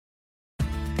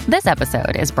This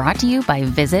episode is brought to you by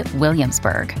Visit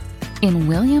Williamsburg. In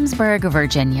Williamsburg,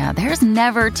 Virginia, there's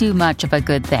never too much of a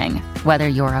good thing. Whether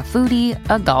you're a foodie,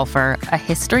 a golfer, a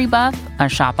history buff, a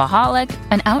shopaholic,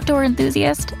 an outdoor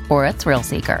enthusiast, or a thrill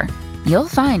seeker, you'll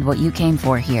find what you came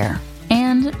for here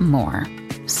and more.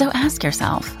 So ask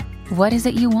yourself, what is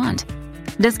it you want?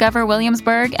 Discover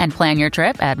Williamsburg and plan your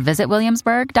trip at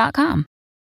visitwilliamsburg.com.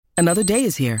 Another day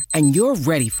is here, and you're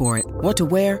ready for it. What to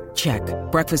wear? Check.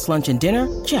 Breakfast, lunch, and dinner?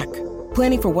 Check.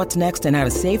 Planning for what's next and how to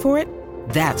save for it?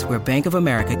 That's where Bank of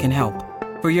America can help.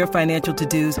 For your financial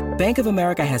to-dos, Bank of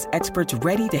America has experts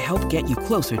ready to help get you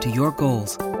closer to your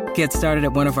goals. Get started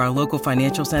at one of our local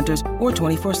financial centers or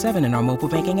 24/7 in our mobile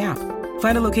banking app.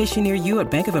 Find a location near you at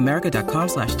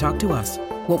bankofamerica.com/talktous.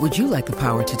 What would you like the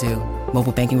power to do?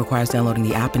 Mobile banking requires downloading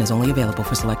the app and is only available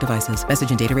for select devices.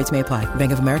 Message and data rates may apply.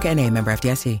 Bank of America N.A., member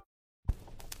FDIC.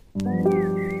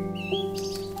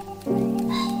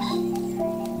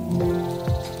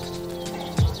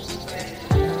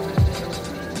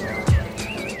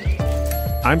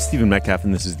 I'm Stephen Metcalf,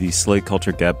 and this is the Slate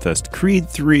Culture Gabfest. Creed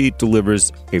 3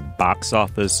 delivers a box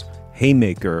office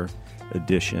haymaker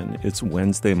edition. It's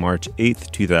Wednesday, March 8th,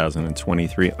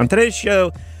 2023. On today's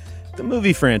show, the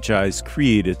movie franchise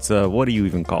Creed. It's what do you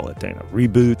even call it, Dana?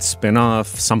 Reboot, spin-off,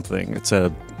 something. It's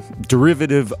a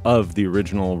derivative of the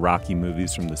original Rocky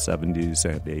movies from the 70s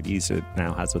and 80s. It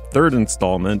now has a third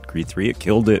installment, Creed 3. It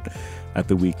killed it at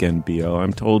the Weekend BO.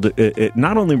 I'm told it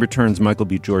not only returns Michael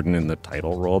B. Jordan in the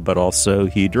title role, but also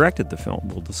he directed the film.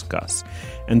 We'll discuss.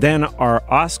 And then our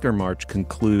Oscar march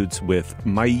concludes with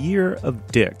My Year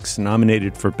of Dicks,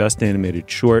 nominated for Best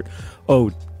Animated Short.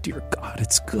 Oh, dear God,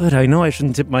 it's good. I know I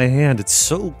shouldn't tip my hand. It's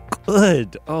so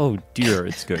good. Oh, dear,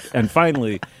 it's good. And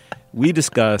finally, we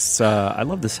discuss, I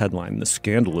love this headline, the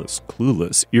scandalous,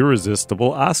 clueless,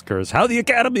 irresistible Oscars. How the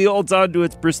Academy holds on to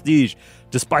its prestige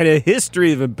despite a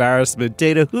history of embarrassment.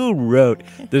 Data, who wrote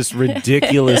this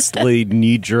ridiculously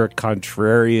knee-jerk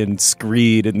contrarian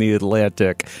screed in The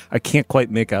Atlantic? I can't quite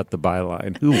make out the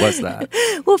byline. Who was that?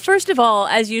 Well, first of all,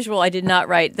 as usual, I did not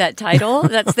write that title.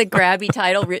 That's the grabby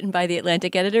title written by the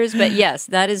Atlantic editors. But yes,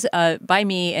 that is by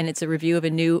me, and it's a review of a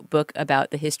new book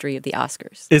about the history of the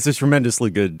Oscars. It's a tremendously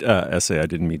good essay. I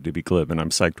didn't mean to be glib, and I'm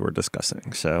psyched we're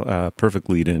discussing. So perfect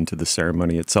lead into the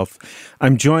ceremony itself.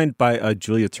 I'm joined by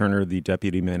Julia Turner, the deputy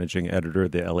managing editor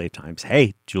of the LA Times.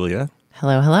 Hey, Julia.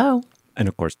 Hello, hello. And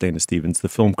of course, Dana Stevens, the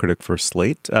film critic for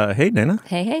Slate. Hey, Dana.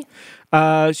 Hey,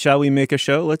 hey. Shall we make a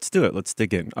show? Let's do it. Let's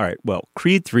dig in. All right. Well,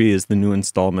 Creed 3 is the new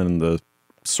installment in the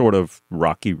sort of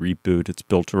Rocky reboot. It's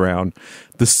built around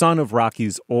the son of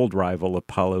Rocky's old rival,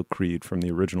 Apollo Creed, from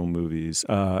the original movies.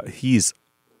 He's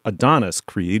Adonis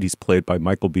Creed. He's played by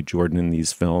Michael B. Jordan in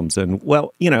these films. And,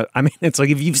 well, you know, I mean, it's like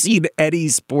if you've seen any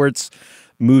sports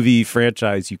movie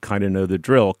franchise, you kind of know the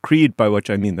drill. Creed, by which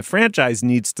I mean the franchise,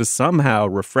 needs to somehow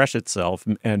refresh itself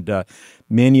and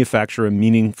manufacture a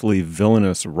meaningfully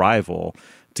villainous rival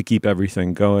to keep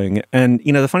everything going. And,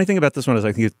 you know, the funny thing about this one is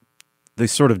I think they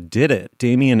sort of did it.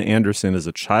 Damian Anderson is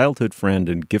a childhood friend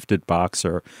and gifted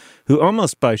boxer who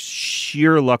almost by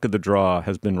sheer luck of the draw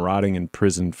has been rotting in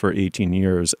prison for 18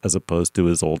 years as opposed to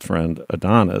his old friend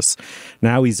Adonis.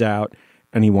 Now he's out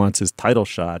and he wants his title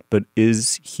shot, but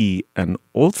is he an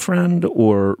old friend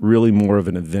or really more of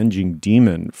an avenging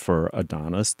demon for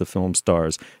Adonis? The film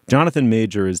stars Jonathan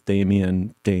Major as Dame,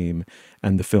 and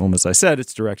the film, as I said,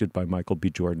 it's directed by Michael B.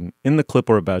 Jordan. In the clip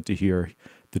we're about to hear,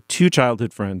 the two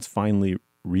childhood friends finally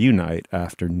reunite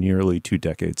after nearly 2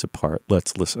 decades apart.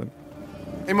 Let's listen.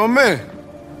 Hey, my man.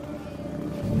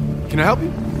 Can I help you?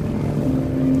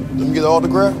 Let me get an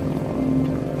autograph.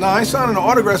 Nah, I ain't signing the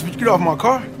autographs, but you get off my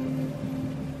car.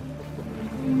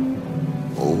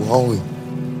 Oh, homie.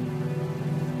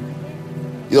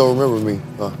 You don't remember me,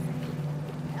 huh?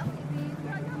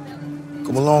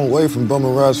 Come a long way from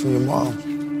bumming rides from your mom.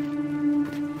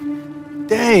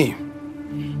 Damn.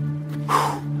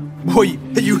 Boy,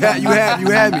 you had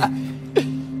me.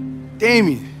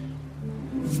 Damien.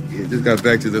 Yeah, just got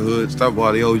back to the hood. Stopped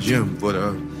by the old gym, but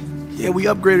Yeah, we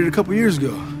upgraded a couple years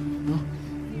ago.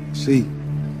 see.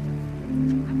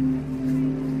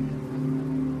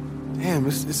 Damn,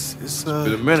 it's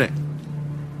Been a minute.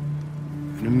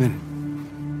 in a minute.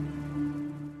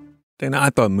 Dana, I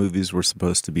thought movies were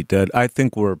supposed to be dead. I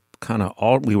think we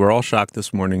were all shocked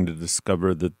this morning to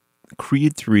discover that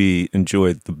Creed 3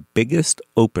 enjoyed the biggest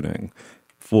opening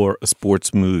for a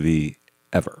sports movie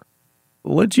ever.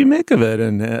 What'd you make of it?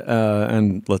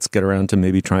 And let's get around to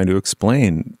maybe trying to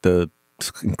explain the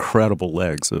incredible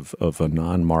legs of a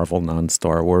non-Marvel,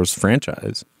 non-Star Wars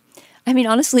franchise. I mean,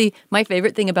 honestly, my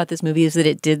favorite thing about this movie is that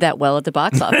it did that well at the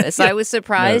box office. I was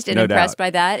surprised and impressed by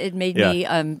that. It made me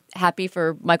happy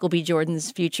for Michael B.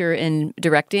 Jordan's future in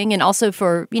directing, and also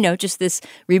for, just this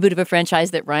reboot of a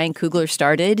franchise that Ryan Coogler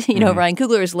started. Ryan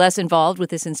Coogler is less involved with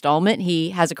this installment.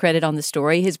 He has a credit on the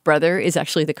story. His brother is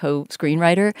actually the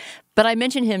co-screenwriter. But I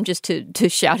mention him just to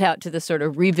shout out to the sort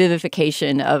of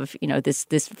revivification of,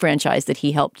 this franchise that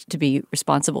he helped to be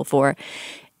responsible for.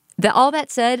 All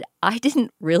that said, I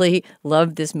didn't really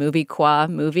love this movie, Qua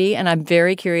movie, and I'm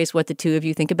very curious what the two of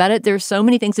you think about it. There are so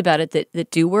many things about it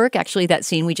that do work. Actually, that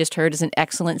scene we just heard is an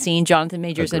excellent scene. Jonathan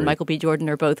Majors and Michael B. Jordan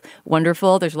are both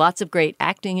wonderful. There's lots of great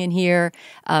acting in here.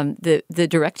 The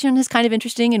direction is kind of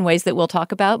interesting in ways that we'll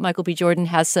talk about. Michael B. Jordan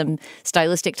has some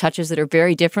stylistic touches that are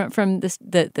very different from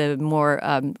the more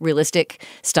realistic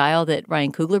style that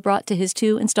Ryan Coogler brought to his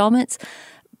two installments.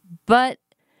 But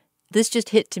this just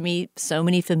hit to me so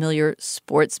many familiar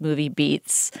sports movie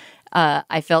beats.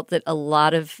 I felt that a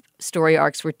lot of story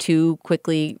arcs were too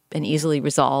quickly and easily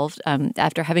resolved.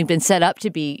 After having been set up to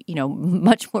be,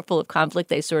 much more full of conflict,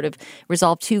 they sort of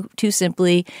resolved too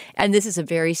simply. And this is a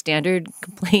very standard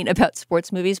complaint about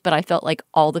sports movies, but I felt like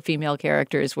all the female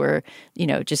characters were,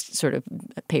 just sort of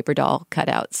paper doll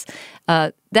cutouts.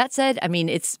 That said, I mean,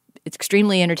 it's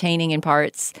extremely entertaining in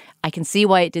parts. I can see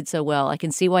why it did so well. I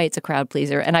can see why it's a crowd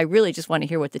pleaser. And I really just want to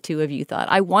hear what the two of you thought.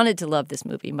 I wanted to love this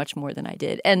movie much more than I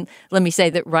did. And let me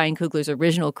say that Ryan Coogler's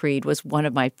original Creed was one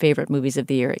of my favorite movies of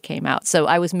the year it came out. So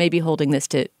I was maybe holding this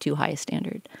to too high a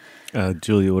standard.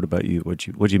 Julia, what about you?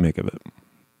 What'd you make of it?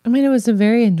 I mean, it was a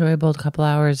very enjoyable couple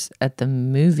hours at the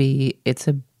movie. It's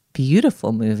a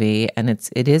beautiful movie, and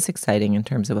it is exciting in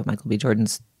terms of what Michael B.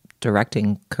 Jordan's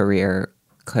directing career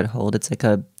could hold.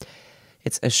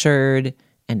 It's assured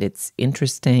and it's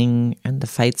interesting, and the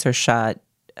fights are shot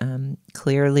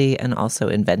clearly and also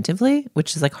inventively,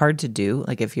 which is hard to do.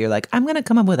 If you're I'm going to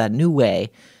come up with a new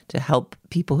way to help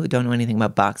people who don't know anything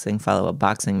about boxing follow a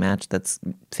boxing match that's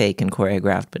fake and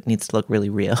choreographed but needs to look really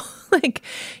real.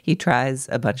 He tries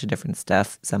a bunch of different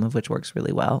stuff, some of which works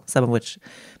really well, some of which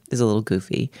is a little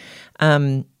goofy.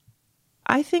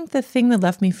 I think the thing that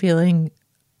left me feeling,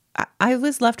 I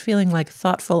was left feeling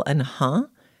thoughtful and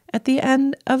at the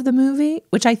end of the movie,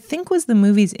 which I think was the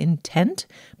movie's intent,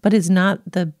 but is not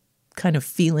the kind of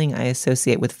feeling I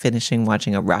associate with finishing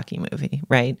watching a Rocky movie,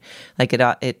 right?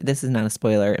 This is not a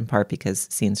spoiler, in part because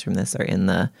scenes from this are in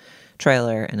the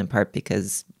trailer, and in part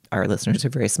because our listeners are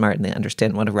very smart and they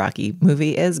understand what a Rocky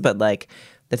movie is. But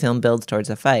the film builds towards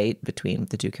a fight between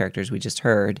the two characters we just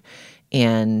heard,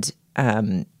 and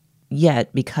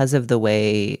yet because of the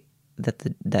way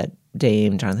that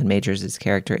Dame Jonathan Majors'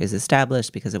 character is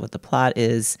established, because of what the plot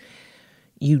is,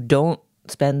 you don't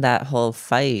spend that whole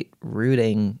fight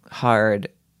rooting hard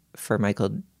for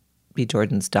Michael B.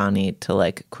 Jordan's Donnie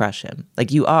to crush him.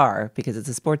 You are, because it's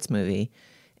a sports movie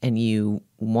and you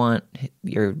want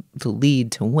the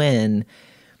lead to win,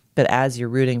 but as you're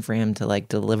rooting for him to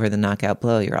deliver the knockout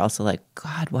blow, you're also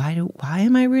God, why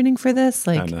am I rooting for this?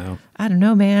 I don't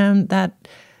know, man.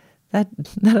 That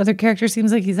other character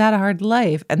seems like he's had a hard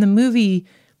life. And the movie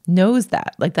knows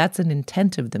that. That's an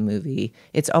intent of the movie.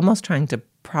 It's almost trying to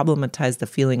problematize the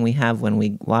feeling we have when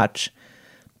we watch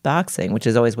boxing, which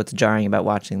is always what's jarring about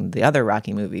watching the other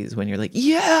Rocky movies, when you're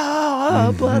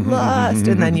yeah, bloodlust.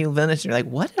 And then you finish and you're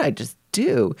what did I just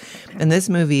do? And this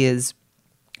movie is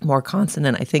more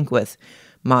consonant, I think, with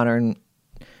modern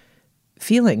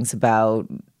feelings about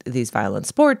these violent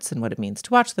sports and what it means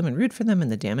to watch them and root for them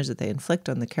and the damage that they inflict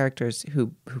on the characters who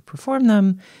perform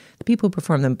them, the people who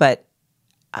perform them. But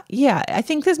I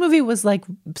think this movie was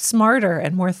smarter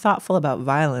and more thoughtful about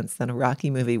violence than a Rocky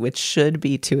movie, which should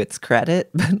be to its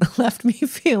credit, but left me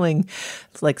feeling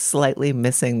slightly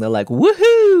missing the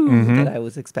woohoo that I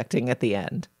was expecting at the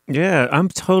end. Yeah, I'm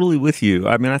totally with you.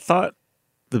 I mean, I thought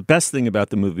the best thing about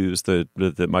the movie was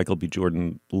that Michael B.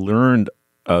 Jordan learned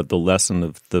the lesson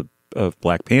of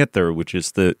Black Panther, which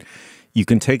is that you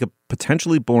can take a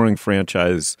potentially boring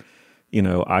franchise,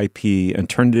 IP, and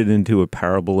turn it into a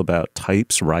parable about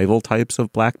rival types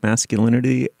of Black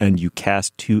masculinity, and you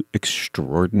cast two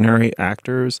extraordinary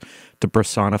actors to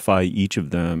personify each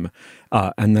of them,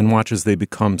 and then watch as they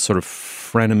become sort of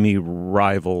frenemy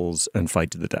rivals and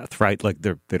fight to the death, right?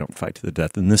 They don't fight to the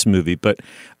death in this movie, but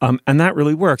and that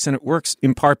really works, and it works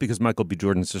in part because Michael B.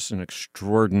 Jordan is just an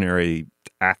extraordinary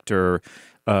actor,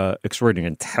 extraordinary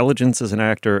intelligence as an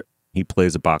actor. He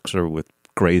plays a boxer with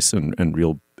grace and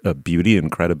real beauty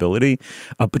and credibility.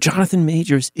 But Jonathan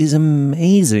Majors is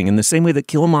amazing in the same way that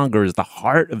Killmonger is the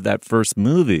heart of that first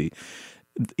movie.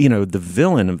 The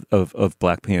villain of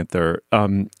Black Panther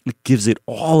gives it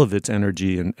all of its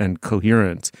energy and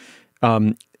coherence.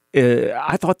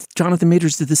 I thought Jonathan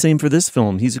Majors did the same for this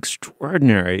film. He's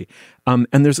extraordinary. And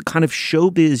there's a kind of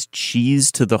showbiz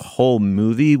cheese to the whole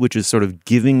movie, which is sort of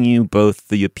giving you both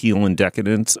the appeal and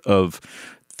decadence of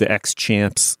the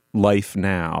ex-champ's life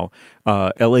now,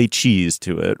 L.A. cheese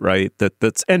to it, right?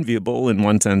 That's enviable in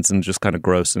one sense and just kind of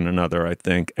gross in another, I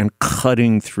think. And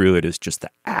cutting through it is just the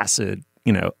acid,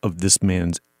 of this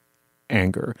man's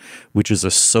anger, which is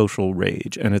a social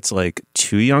rage. And it's like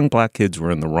two young black kids were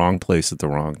in the wrong place at the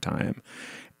wrong time.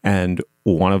 And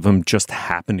one of them just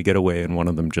happened to get away and one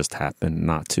of them just happened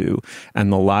not to.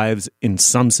 And the lives, in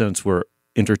some sense, were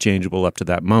interchangeable up to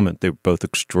that moment. They were both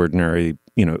extraordinary,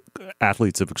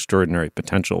 athletes of extraordinary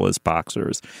potential as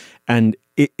boxers. And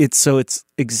it's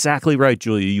exactly right,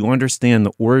 Julia. You understand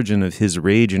the origin of his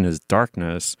rage and his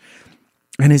darkness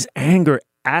and his anger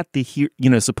at the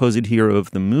supposed hero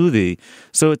of the movie.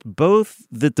 So it's both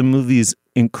that the movie's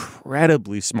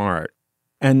incredibly smart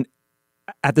and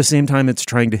at the same time it's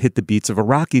trying to hit the beats of a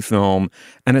Rocky film.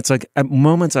 And it's like at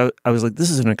moments I was like, this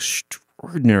is an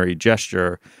extraordinary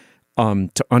gesture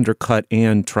to undercut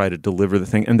and try to deliver the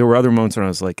thing. And there were other moments when I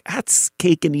was like, that's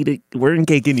cake and eating. We're in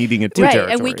cake and eating it too. Right,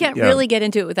 territory. And we can't really get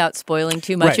into it without spoiling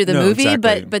too much of the movie.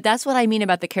 Exactly. But that's what I mean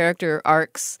about the character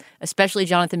arcs, especially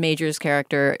Jonathan Majors'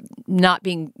 character, not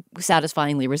being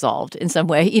satisfyingly resolved in some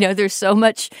way. There's so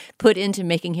much put into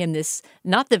making him this,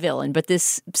 not the villain, but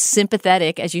this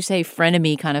sympathetic, as you say,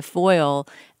 frenemy kind of foil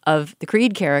of the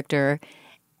Creed character.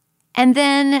 And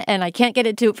then, and I can't get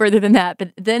into it further than that,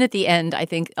 but then at the end, I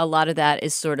think a lot of that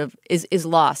is sort of is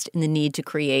lost in the need to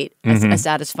create a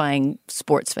satisfying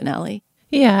sports finale.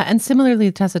 Yeah, and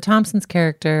similarly, Tessa Thompson's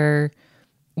character,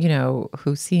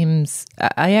 who seems,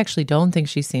 I actually don't think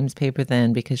she seems paper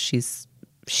thin because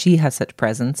she has such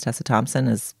presence, Tessa Thompson,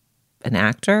 as an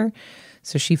actor.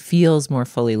 So she feels more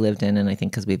fully lived in, and I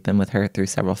think because we've been with her through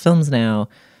several films now,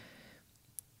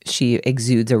 she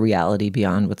exudes a reality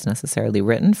beyond what's necessarily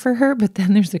written for her. But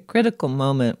then there's a critical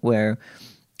moment where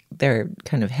they're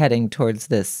kind of heading towards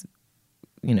this,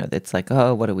 it's like,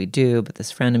 oh, what do we do? But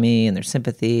this frenemy and their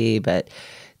sympathy, but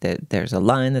there's a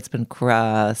line that's been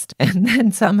crossed. And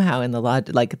then somehow in the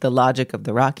logic of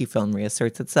the Rocky film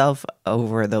reasserts itself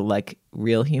over the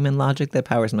real human logic that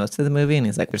powers most of the movie. And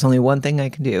he's like, there's only one thing I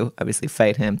can do, obviously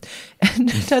fight him. And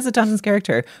Tessa Thompson's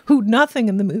character, who nothing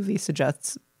in the movie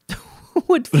suggests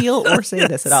would feel or say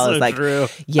this at all. So is like, true.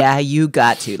 Yeah, you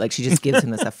got to. She just gives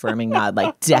him this affirming nod,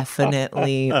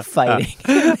 definitely fighting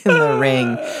in the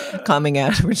ring. Coming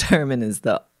out of retirement is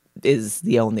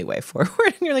the only way forward.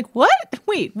 And you're like, what?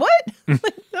 Wait, what?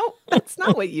 No, that's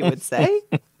not what you would say.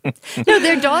 No,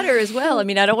 their daughter as well. I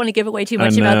mean, I don't want to give away too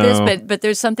much about this, but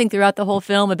there's something throughout the whole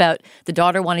film about the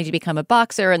daughter wanting to become a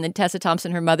boxer, and then Tessa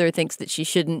Thompson, her mother, thinks that she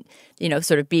shouldn't,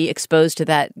 sort of be exposed to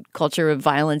that culture of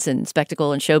violence and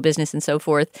spectacle and show business and so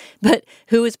forth. But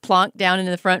who is plonked down in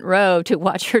the front row to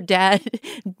watch her dad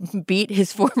beat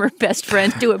his former best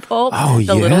friend to a pulp?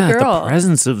 The little girl. The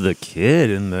presence of the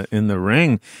kid in the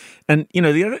ring. And,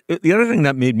 the other thing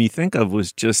that made me think of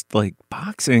was just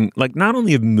boxing, not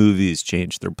only have movies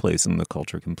changed their place in the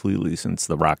culture completely since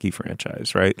the Rocky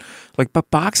franchise, right?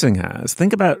 But boxing has.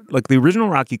 Think about the original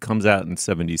Rocky comes out in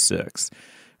 1976,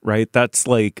 right? That's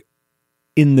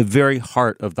in the very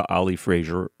heart of the Ali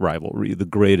Frazier rivalry, the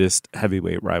greatest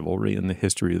heavyweight rivalry in the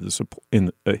history of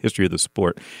the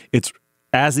sport. It's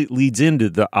as it leads into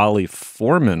the Ali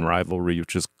Foreman rivalry,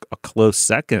 which is a close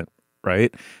second.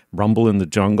 Right? Rumble in the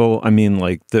Jungle. I mean,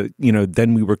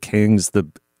 Then We Were Kings, the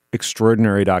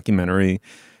extraordinary documentary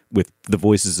with the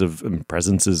voices of and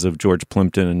presences of George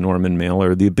Plimpton and Norman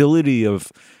Mailer. The ability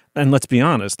of, and let's be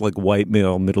honest, white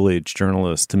male middle-aged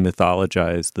journalists to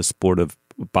mythologize the sport of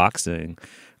boxing,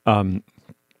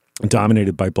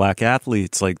 dominated by black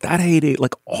athletes, that heyday,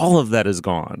 all of that is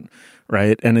gone,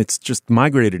 right? And it's just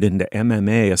migrated into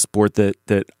MMA, a sport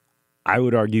that I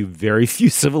would argue very few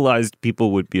civilized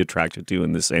people would be attracted to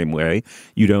in the same way.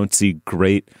 You don't see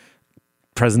great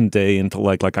present day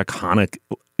iconic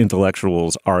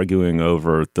intellectuals arguing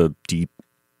over the deep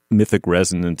mythic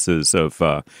resonances of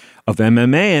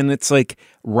MMA. And it's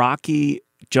Rocky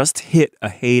just hit a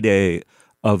heyday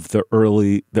of the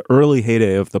early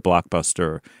heyday of the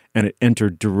blockbuster, and it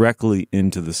entered directly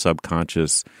into the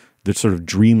subconscious, the sort of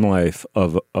dream life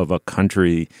of a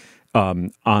country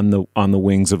on the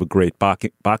wings of a great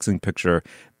boxing picture.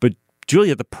 But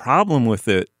Julia, the problem with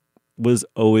it was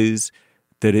always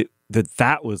that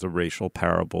that was a racial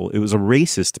parable. It was a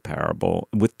racist parable.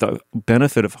 With the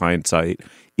benefit of hindsight,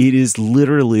 it is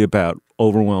literally about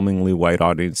overwhelmingly white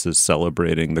audiences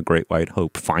celebrating the great white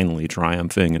hope finally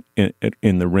triumphing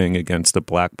in the ring against a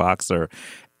black boxer.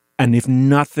 And if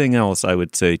nothing else, I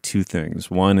would say two things.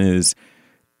 One is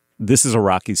this is a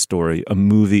Rocky story, a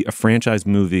movie, a franchise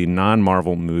movie,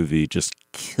 non-Marvel movie, just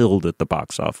killed at the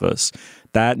box office.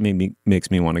 That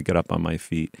makes me want to get up on my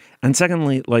feet. And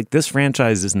secondly, like, this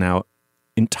franchise is now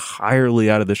entirely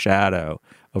out of the shadow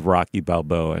of Rocky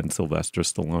Balboa and Sylvester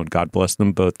Stallone. God bless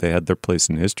them both. They had their place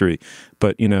in history.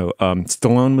 But,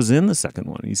 Stallone was in the second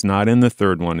one. He's not in the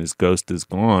third one. His ghost is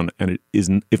gone. And it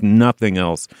is, if nothing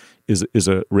else, is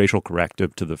a racial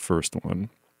corrective to the first one.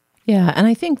 Yeah, and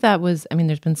I think that was,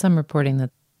 there's been some reporting that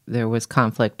there was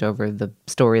conflict over the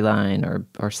storyline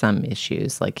or some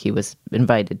issues, like he was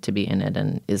invited to be in it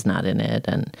and is not in it.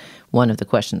 And one of the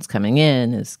questions coming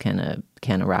in is, can a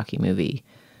Rocky movie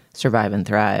survive and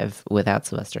thrive without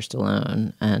Sylvester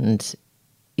Stallone? And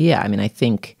yeah, I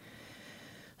think,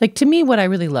 like, to me, what I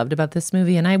really loved about this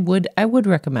movie, and I would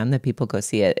recommend that people go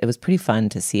see it. It was pretty fun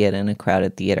to see it in a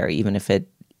crowded theater, even if it,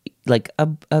 like,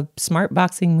 a smart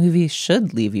boxing movie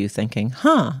should leave you thinking,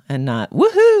 and not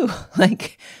woohoo,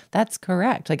 like, that's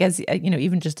correct. Like, as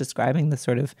even just describing the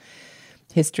sort of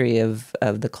history of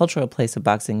the cultural place of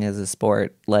boxing as a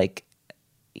sport, like,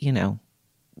 the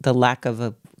lack of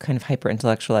a kind of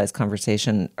hyper-intellectualized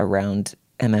conversation around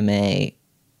MMA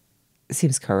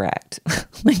seems correct.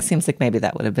 Like, seems like maybe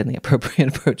that would have been the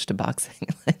appropriate approach to boxing.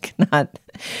 Like, not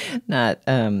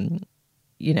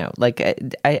like,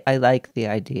 I like the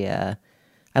idea.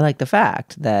 I like the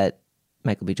fact that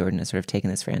Michael B. Jordan has sort of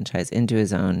taken this franchise into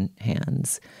his own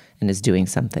hands and is doing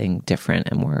something different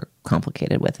and more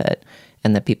complicated with it,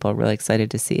 and that people are really excited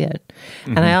to see it.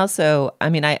 Mm-hmm. And I also, I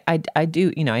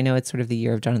do, I know it's sort of the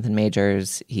year of Jonathan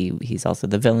Majors. He's also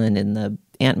the villain in the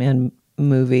Ant-Man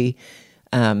movie.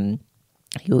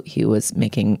 He was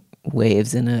making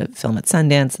waves in a film at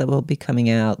Sundance that will be coming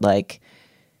out. Like,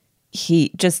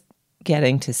 he just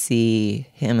getting to see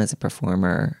him as a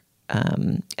performer,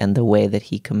 and the way that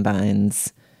he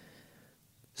combines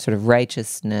sort of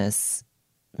righteousness,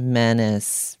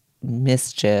 menace,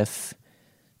 mischief,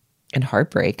 and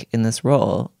heartbreak in this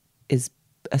role is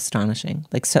astonishing.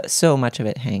 Like, so much of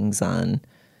it hangs on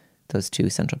those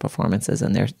two central performances,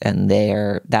 and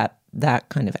that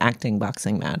kind of acting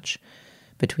boxing match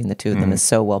between the two of them is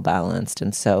so well balanced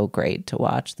and so great to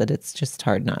watch that it's just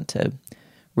hard not to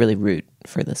really root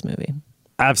for this movie.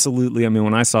 Absolutely.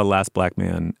 When I saw Last Black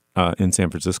Man in San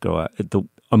Francisco,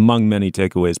 among many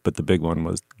takeaways, but the big one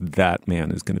was that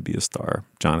man is going to be a star,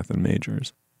 Jonathan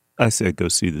Majors. I say go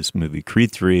see this movie,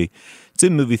 Creed 3. It's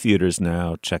in movie theaters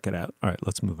now. Check it out. All right,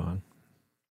 let's move on.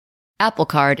 Apple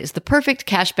Card is the perfect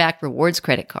cashback rewards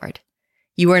credit card.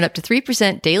 You earn up to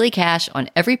 3% daily cash on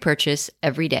every purchase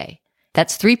every day.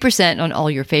 That's 3% on all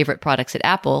your favorite products at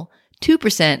Apple,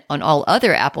 2% on all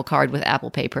other Apple Card with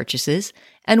Apple Pay purchases,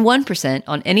 and 1%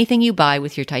 on anything you buy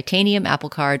with your titanium Apple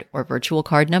Card or virtual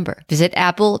card number. Visit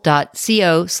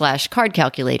apple.co/card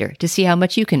calculator to see how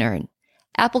much you can earn.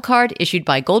 Apple Card issued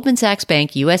by Goldman Sachs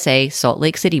Bank USA, Salt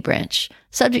Lake City branch.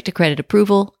 Subject to credit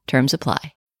approval. Terms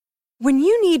apply. When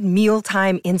you need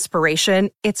mealtime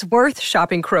inspiration, it's worth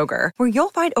shopping Kroger, where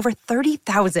you'll find over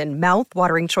 30,000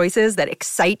 mouth-watering choices that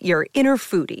excite your inner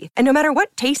foodie. And no matter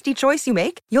what tasty choice you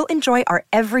make, you'll enjoy our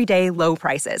everyday low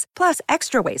prices, plus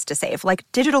extra ways to save, like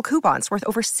digital coupons worth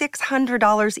over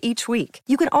 $600 each week.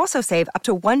 You can also save up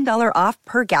to $1 off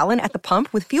per gallon at the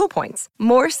pump with fuel points.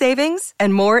 More savings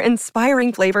and more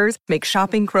inspiring flavors make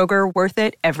shopping Kroger worth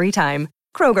it every time.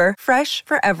 Kroger, fresh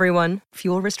for everyone.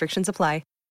 Fuel restrictions apply.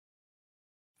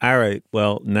 All right.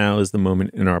 Well, now is the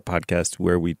moment in our podcast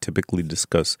where we typically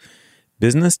discuss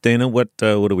business. Dana, what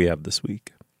do we have this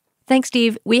week? Thanks,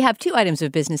 Steve. We have 2 items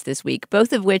of business this week,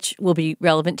 both of which will be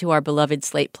relevant to our beloved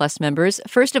Slate Plus members.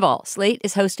 First of all, Slate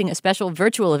is hosting a special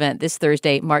virtual event this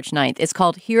Thursday, March 9th. It's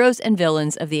called Heroes and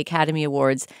Villains of the Academy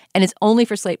Awards, and it's only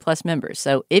for Slate Plus members.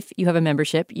 So if you have a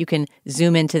membership, you can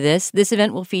zoom into this. This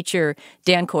event will feature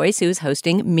Dan Kois, who's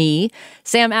hosting, me,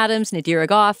 Sam Adams, Nadira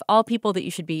Goff, all people that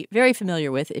you should be very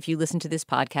familiar with if you listen to this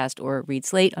podcast or read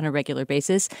Slate on a regular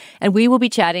basis. And we will be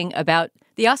chatting about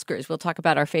the Oscars. We'll talk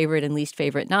about our favorite and least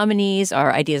favorite nominees,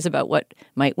 our ideas about what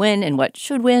might win and what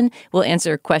should win. We'll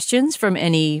answer questions from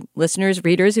any listeners,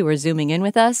 readers who are zooming in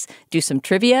with us, do some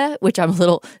trivia, which I'm a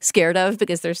little scared of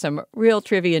because there's some real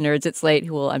trivia nerds at Slate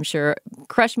who will, I'm sure,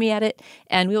 crush me at it.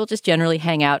 And we will just generally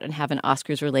hang out and have an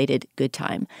Oscars-related good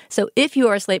time. So if you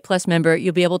are a Slate Plus member,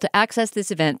 you'll be able to access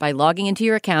this event by logging into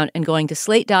your account and going to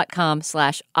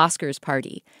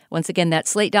slate.com/OscarsParty. Once again,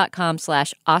 that's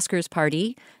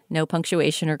slate.com/OscarsParty. no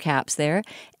punctuation or caps there.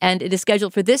 And it is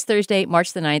scheduled for this Thursday,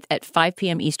 March the 9th at 5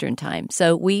 p.m. Eastern Time.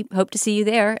 So we hope to see you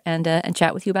there and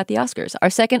chat with you about the Oscars. Our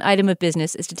second item of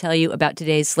business is to tell you about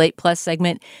today's Slate Plus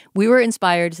segment. We were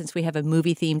inspired, since we have a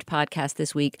movie-themed podcast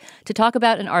this week, to talk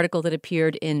about an article that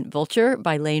appeared in Vulture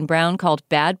by Lane Brown called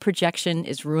Bad Projection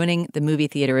is Ruining the Movie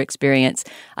Theater Experience.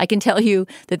 I can tell you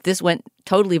that this went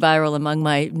totally viral among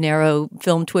my narrow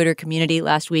film Twitter community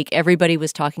last week. Everybody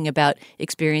was talking about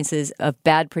experiences of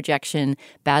bad projection,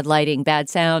 bad lighting, bad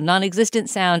sound, non-existent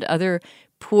sound, other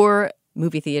poor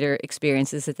movie theater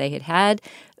experiences that they had had.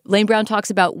 Lane Brown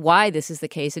talks about why this is the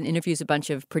case and interviews a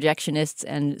bunch of projectionists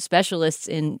and specialists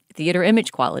in theater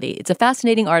image quality. It's a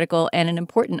fascinating article and an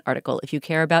important article if you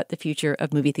care about the future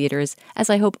of movie theaters,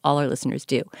 as I hope all our listeners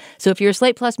do. So if you're a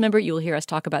Slate Plus member, you will hear us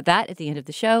talk about that at the end of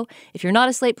the show. If you're not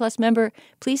a Slate Plus member,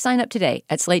 please sign up today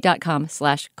at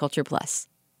slate.com/cultureplus.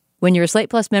 When you're a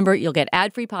Slate Plus member, you'll get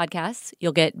ad-free podcasts,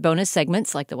 you'll get bonus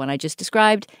segments like the one I just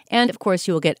described, and of course,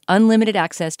 you will get unlimited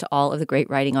access to all of the great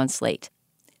writing on Slate.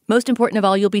 Most important of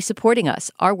all, you'll be supporting us,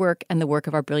 our work, and the work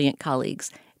of our brilliant colleagues.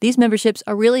 These memberships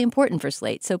are really important for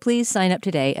Slate, so please sign up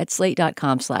today at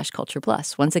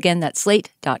slate.com/cultureplus. Once again, that's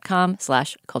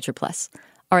slate.com/cultureplus.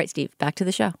 All right, Steve, back to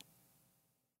the show.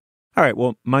 All right,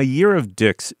 well, My Year of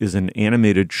Dicks is an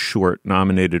animated short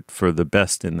nominated for the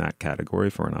best in that category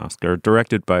for an Oscar,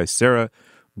 directed by Sarah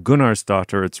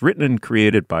Gunnarsdottir. It's written and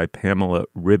created by Pamela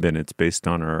Ribon. It's based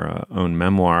on her own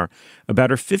memoir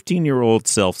about her 15-year-old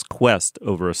self's quest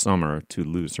over a summer to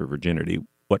lose her virginity.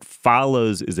 What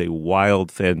follows is a wild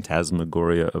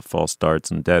phantasmagoria of false starts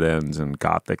and dead ends and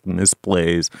gothic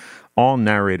misplays, all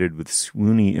narrated with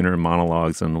swoony inner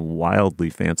monologues and wildly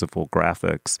fanciful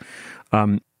graphics.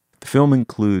 The film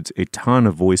includes a ton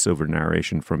of voiceover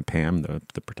narration from Pam,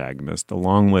 the protagonist,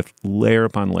 along with layer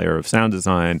upon layer of sound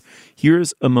design.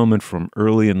 Here's a moment from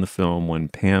early in the film when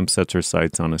Pam sets her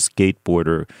sights on a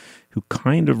skateboarder who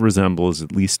kind of resembles,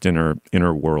 at least in her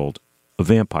inner world, a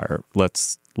vampire.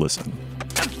 Let's listen.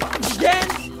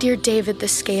 Dear David, the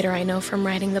skater I know from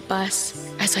riding the bus,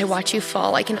 as I watch you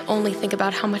fall, I can only think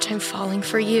about how much I'm falling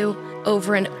for you.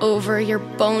 Over and over, your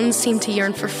bones seem to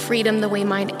yearn for freedom the way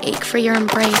mine ache for your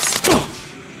embrace.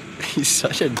 He's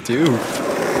such a doof.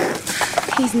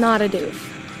 He's not a doof.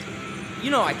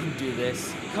 You know I can do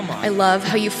this. Come on. I love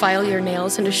how you file your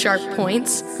nails into sharp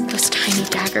points, those tiny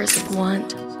daggers of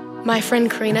want. My friend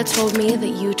Karina told me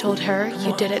that you told her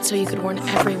you did it so you could warn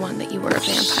everyone that you were a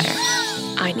vampire.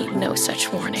 I need no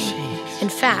such warning. In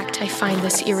fact, I find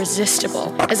this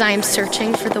irresistible as I am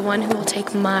searching for the one who will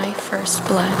take my first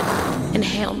blood and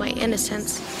hail my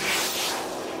innocence.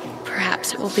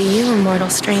 Perhaps it will be you, immortal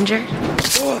stranger.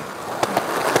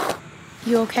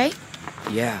 You okay?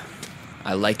 Yeah,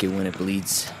 I like it when it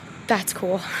bleeds. That's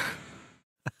cool.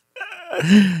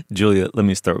 Julia, let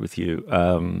me start with you.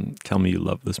 Tell me you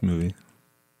love this movie.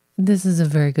 This is a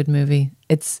very good movie.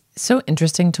 It's so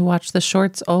interesting to watch the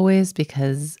shorts always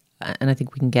because, and I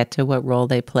think we can get to what role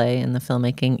they play in the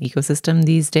filmmaking ecosystem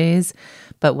these days.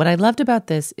 But what I loved about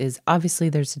this is obviously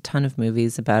there's a ton of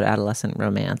movies about adolescent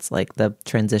romance, like the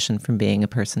transition from being a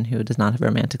person who does not have a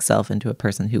romantic self into a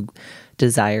person who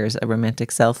desires a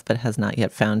romantic self but has not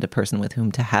yet found a person with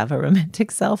whom to have a romantic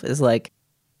self is like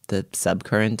the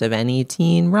subcurrent of any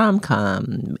teen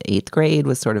rom-com. 8th Grade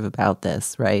was sort of about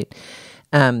this, right?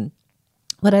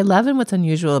 What I love and what's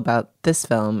unusual about this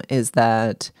film is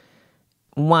that,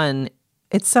 one,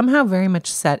 it's somehow very much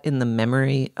set in the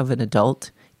memory of an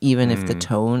adult, even if the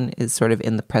tone is sort of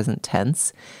in the present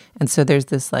tense. And so there's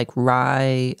this like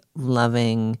wry,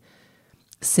 loving,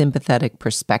 sympathetic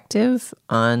perspective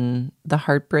on the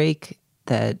heartbreak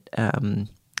that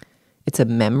it's a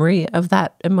memory of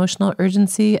that emotional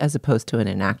urgency as opposed to an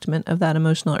enactment of that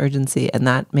emotional urgency. And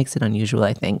that makes it unusual,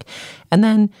 I think. And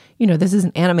then, you know, this is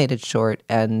an animated short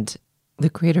and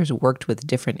the creators worked with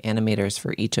different animators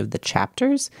for each of the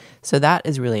chapters. So that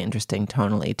is really interesting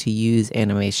tonally to use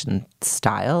animation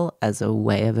style as a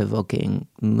way of evoking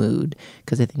mood.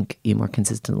 Because I think you more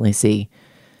consistently see,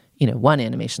 you know, one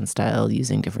animation style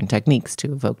using different techniques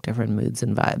to evoke different moods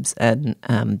and vibes.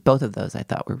 And both of those I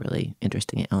thought were really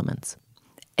interesting elements.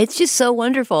 It's just so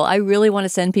wonderful. I really want to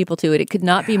send people to it. It could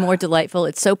not be more delightful.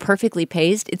 It's so perfectly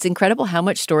paced. It's incredible how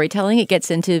much storytelling it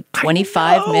gets into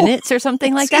 25 minutes or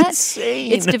something like that.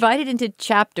 Insane. It's divided into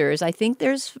chapters. I think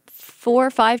there's 4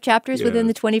 or 5 chapters within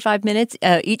the 25 minutes,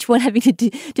 each one having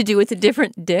to do with a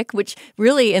different dick, which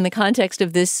really in the context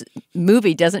of this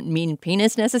movie doesn't mean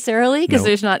penis necessarily, because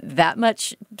there's not that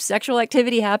much sexual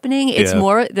activity happening. It's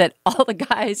more that all the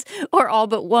guys, or all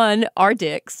but one, are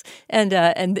dicks. And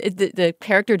the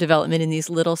character development in these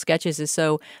little sketches is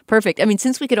so perfect. I mean,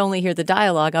 since we could only hear the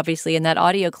dialogue, obviously, in that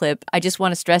audio clip, I just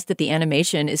want to stress that the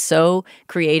animation is so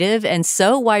creative and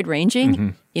so wide-ranging. Mm-hmm.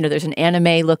 You know, there's an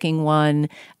anime-looking one.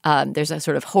 There's a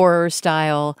sort of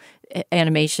horror-style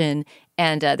animation.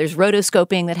 And there's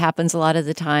rotoscoping that happens a lot of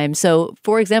the time. So,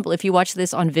 for example, if you watch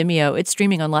this on Vimeo, it's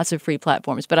streaming on lots of free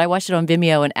platforms. But I watched it on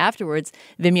Vimeo, and afterwards,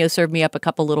 Vimeo served me up a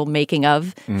couple little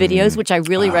making-of videos, which I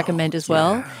really recommend as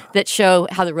well, that show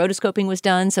how the rotoscoping was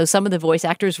done. So some of the voice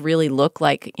actors really look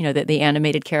like, you know, the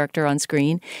animated character on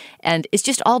screen. And it's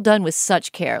just all done with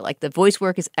such care. Like, the voice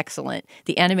work is excellent.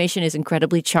 The animation is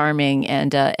incredibly charming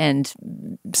and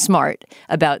smart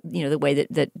about, you know, the way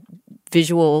that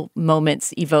visual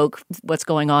moments evoke what's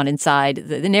going on inside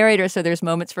the narrator. So there's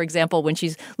moments, for example, when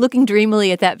she's looking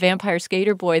dreamily at that vampire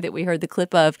skater boy that we heard the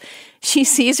clip of, she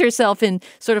sees herself in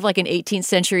sort of like an 18th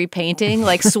century painting,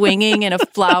 like swinging in a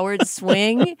flowered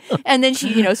swing. And then she,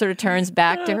 you know, sort of turns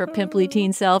back to her pimply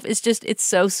teen self. It's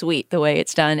so sweet the way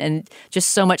it's done. And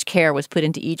just so much care was put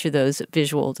into each of those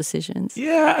visual decisions.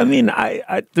 Yeah, I mean,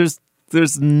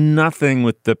 There's nothing,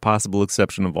 with the possible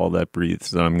exception of All That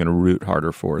Breathes, that I'm going to root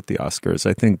harder for at the Oscars.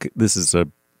 I think this is a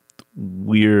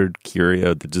weird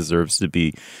curio that deserves to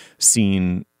be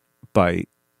seen by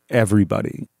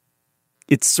everybody.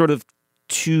 It's sort of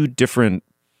two different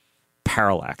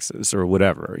parallaxes or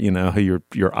whatever, you know, how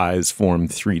your eyes form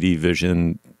 3D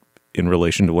vision in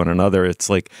relation to one another. It's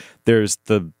like there's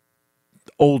the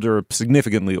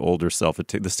significantly older self.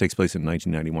 This takes place in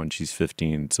 1991. She's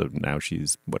 15, so now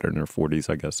she's in her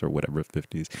 40s, I guess, or whatever,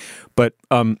 50s. But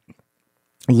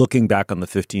looking back on the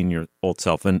 15-year-old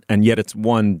self, and yet it's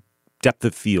one depth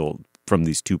of field from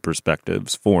these two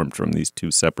perspectives, formed from these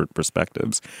two separate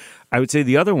perspectives. I would say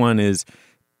the other one is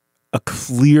a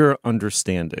clear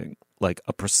understanding, like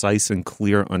a precise and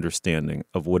clear understanding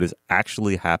of what is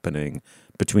actually happening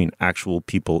between actual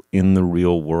people in the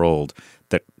real world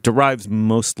that derives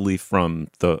mostly from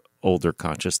the older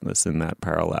consciousness in that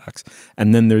parallax.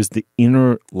 And then there's the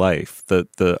inner life,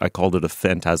 I called it a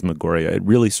phantasmagoria. It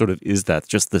really sort of is that,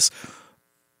 just this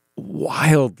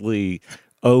wildly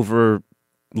over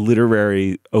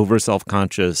literary, over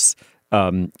self-conscious,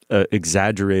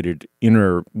 exaggerated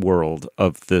inner world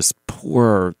of this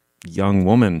poor young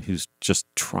woman who's just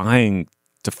trying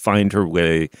to find her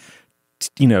way,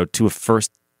 to a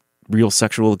first real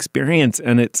sexual experience.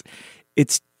 And it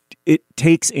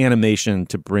takes animation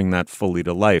to bring that fully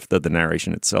to life, though the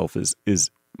narration itself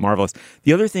is marvelous.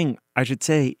 The other thing I should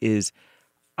say is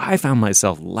I found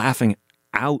myself laughing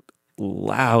out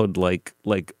loud, like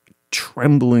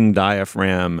trembling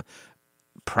diaphragm,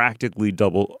 practically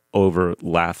double over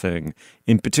laughing.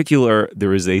 In particular,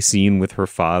 there is a scene with her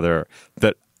father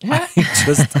that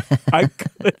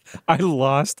I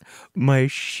lost my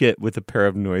shit with a pair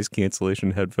of noise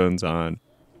cancellation headphones on.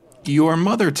 Your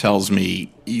mother tells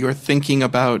me you're thinking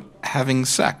about having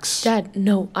sex. Dad,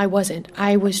 no, I wasn't.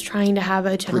 I was trying to have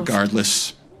a general...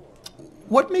 Regardless,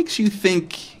 what makes you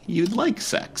think you'd like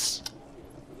sex?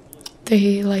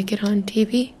 They like it on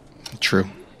TV? True.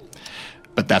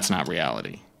 But that's not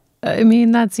reality. I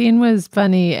mean, that scene was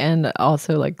funny and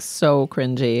also like so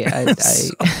cringy.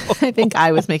 I think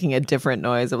I was making a different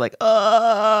noise of like,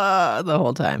 the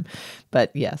whole time.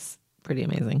 But yes, pretty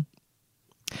amazing.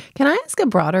 Can I ask a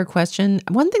broader question?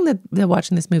 One thing that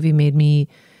watching this movie made me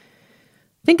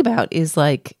think about is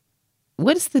like,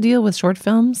 what is the deal with short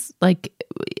films? Like,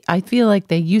 I feel like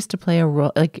they used to play a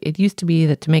role. Like, it used to be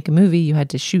that to make a movie, you had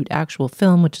to shoot actual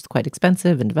film, which is quite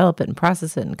expensive, and develop it and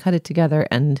process it and cut it together.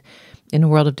 And in a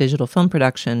world of digital film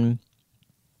production,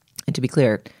 and to be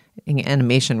clear,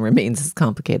 animation remains as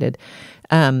complicated.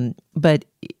 But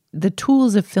the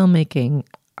tools of filmmaking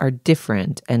are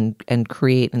different and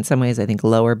create, in some ways, I think,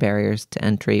 lower barriers to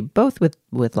entry, both with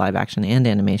live action and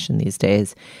animation these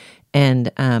days.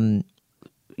 And,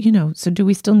 so do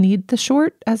we still need the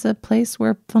short as a place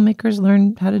where filmmakers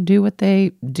learn how to do what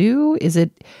they do? Is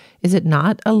it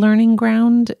not a learning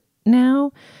ground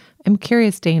now? I'm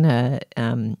curious, Dana,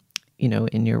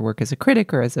 in your work as a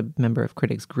critic or as a member of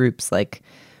critics groups, like,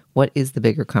 what is the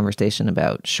bigger conversation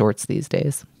about shorts these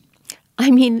days? I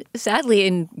mean, sadly,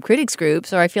 in critics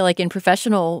groups, or I feel like in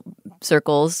professional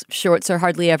circles, shorts are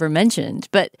hardly ever mentioned.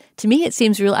 But to me, it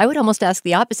seems real. I would almost ask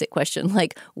the opposite question,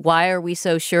 like, why are we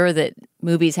so sure that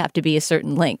movies have to be a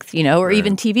certain length, you know, or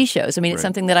even TV shows. I mean, it's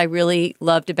something that I really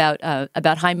loved about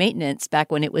High Maintenance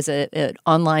back when it was an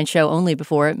online show only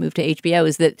before it moved to HBO,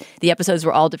 is that the episodes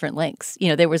were all different lengths. You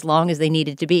know, they were as long as they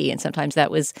needed to be. And sometimes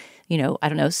that was, you know, I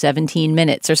don't know, 17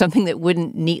 minutes or something that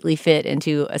wouldn't neatly fit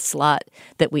into a slot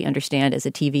that we understand as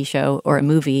a TV show or a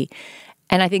movie.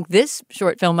 And I think this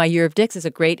short film, My Year of Dicks, is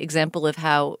a great example of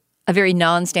how a very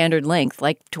non-standard length,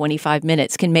 like 25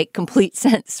 minutes, can make complete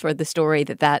sense for the story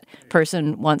that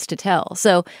person wants to tell.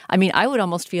 So, I mean, I would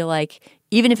almost feel like,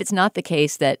 even if it's not the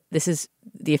case that this is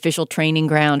the official training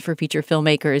ground for feature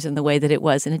filmmakers in the way that it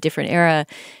was in a different era,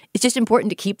 it's just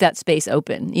important to keep that space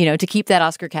open, you know, to keep that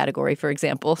Oscar category, for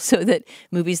example, so that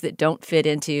movies that don't fit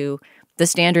into the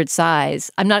standard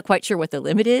size, I'm not quite sure what the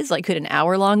limit is. Like, could an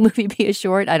hour-long movie be a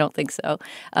short? I don't think so.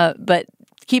 But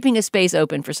keeping a space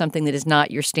open for something that is not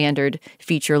your standard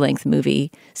feature-length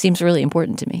movie seems really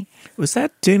important to me. Was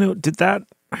that, Dana, did that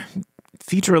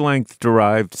feature-length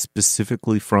derived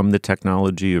specifically from the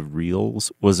technology of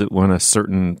reels? Was it when a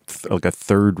certain, like a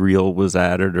third reel was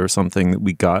added or something, that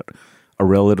we got a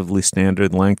relatively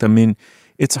standard length? I mean,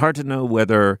 it's hard to know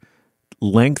whether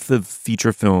length of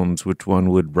feature films, which one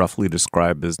would roughly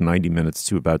describe as 90 minutes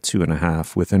to about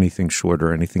 2.5, with anything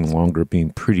shorter, anything longer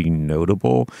being pretty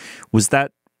notable. Was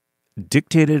that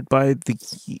dictated by the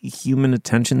human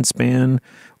attention span,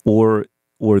 or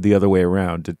the other way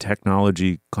around? Did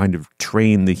technology kind of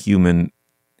train the human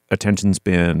attention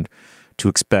span to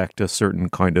expect a certain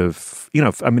kind of, you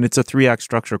know, I mean, it's a 3-act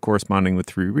structure corresponding with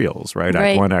 3 reels, right?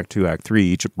 Act 1, Act 2, Act 3,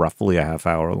 each roughly a half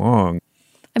hour long.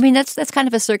 I mean, that's kind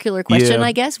of a circular question,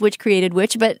 I guess, which created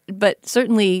which, but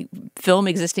certainly film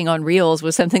existing on reels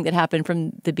was something that happened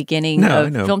from the beginning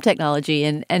of film technology,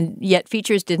 and yet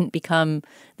features didn't become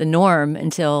the norm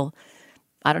until,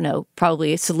 I don't know,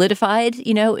 probably solidified,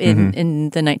 you know,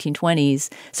 in the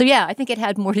 1920s. So yeah, I think it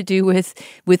had more to do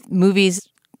with movies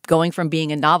going from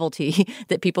being a novelty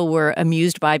that people were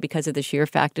amused by because of the sheer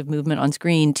fact of movement on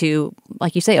screen to,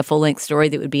 like you say, a full-length story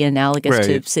that would be analogous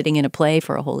to sitting in a play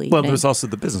for a whole evening. Well, there's also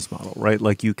the business model, right?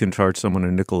 Like, you can charge someone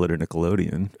a nickel at a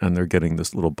Nickelodeon and they're getting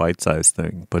this little bite-sized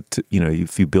thing. But, you know,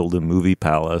 if you build a movie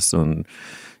palace and,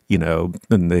 you know,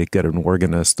 and they get an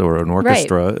organist or an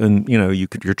orchestra and, you know,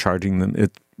 you're charging them,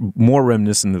 it's more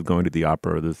reminiscent of going to the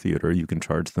opera or the theater. You can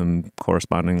charge them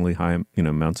correspondingly high, you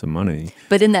know, amounts of money.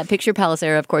 But in that Picture Palace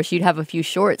era, of course, you'd have a few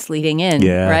shorts leading in,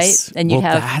 right? And you'd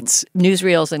have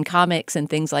newsreels and comics and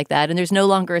things like that. And there's no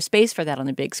longer a space for that on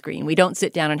the big screen. We don't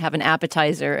sit down and have an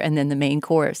appetizer and then the main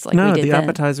course like we did then. No, the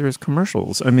appetizer is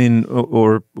commercials. I mean,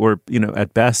 or you know,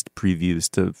 at best previews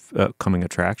to coming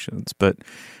attractions. But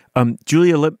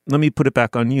Julia, let me put it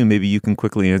back on you. Maybe you can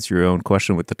quickly answer your own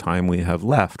question with the time we have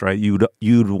left, right?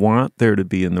 You'd want there to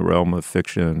be, in the realm of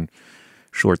fiction,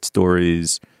 short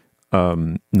stories,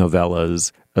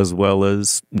 novellas, as well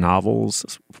as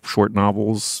novels, short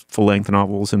novels, full-length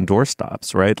novels, and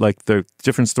doorstops, right? Like, the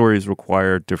different stories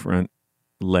require different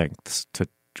lengths to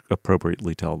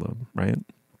appropriately tell them, right?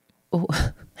 Oh,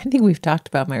 I think we've talked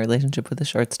about my relationship with a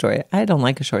short story. I don't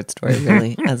like a short story,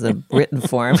 really, as a written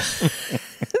form.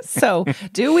 So,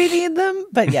 do we need them?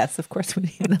 But yes, of course we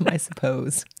need them, I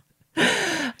suppose.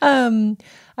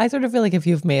 I sort of feel like if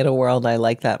you've made a world I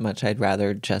like that much, I'd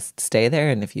rather just stay there.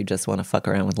 And if you just want to fuck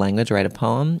around with language, write a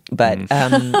poem. But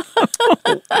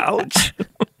ouch.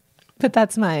 But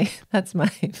that's my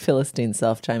Philistine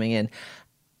self chiming in.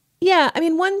 Yeah, I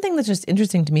mean, one thing that's just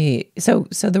interesting to me, so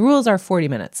the rules are 40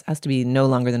 minutes, has to be no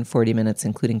longer than 40 minutes,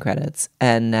 including credits.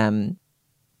 And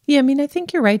yeah, I mean, I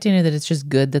think you're right, Dana, that it's just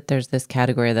good that there's this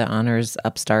category that honors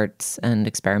upstarts and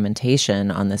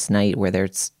experimentation on this night where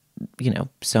there's, you know,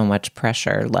 so much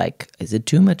pressure. Like, is it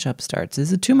too much upstarts?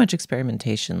 Is it too much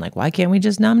experimentation? Like, why can't we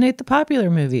just nominate the popular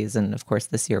movies? And of course,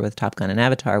 this year with Top Gun and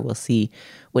Avatar, we'll see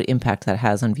what impact that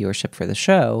has on viewership for the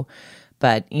show.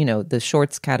 But, you know, the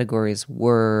shorts categories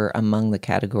were among the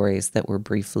categories that were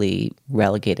briefly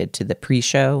relegated to the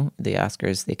pre-show. The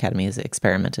Oscars, the Academy has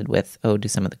experimented with, do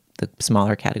some of the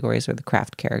smaller categories or the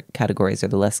craft categories or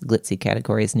the less glitzy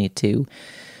categories need to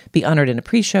be honored in a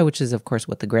pre-show, which is, of course,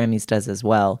 what the Grammys does as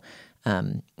well.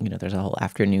 You know, there's a whole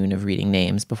afternoon of reading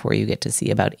names before you get to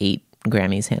see about 8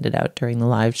 Grammys handed out during the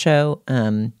live show.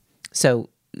 So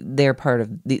they're part of,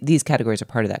 these categories are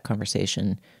part of that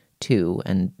conversation too,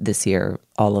 and this year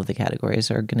all of the categories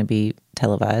are going to be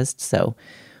televised, so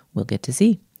we'll get to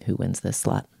see who wins this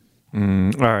slot. All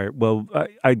right. Well,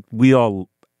 we all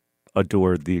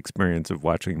adored the experience of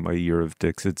watching My Year of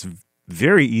Dicks. It's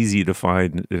very easy to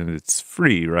find, and it's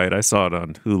free, right? I saw it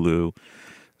on Hulu,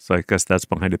 so I guess that's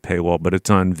behind a paywall, but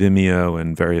it's on Vimeo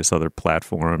and various other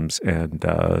platforms. And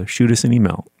shoot us an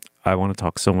email I want to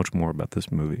talk so much more about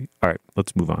this movie. All right,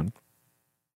 let's move on.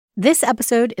 This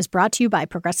episode is brought to you by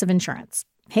Progressive Insurance.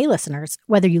 Hey, listeners,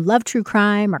 whether you love true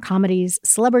crime or comedies,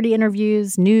 celebrity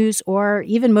interviews, news, or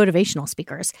even motivational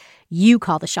speakers, you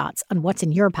call the shots on what's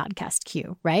in your podcast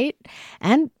queue, right?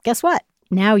 And guess what?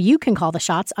 Now you can call the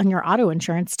shots on your auto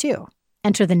insurance, too.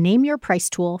 Enter the Name Your Price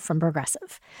tool from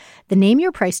Progressive. The Name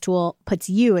Your Price tool puts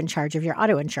you in charge of your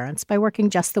auto insurance by working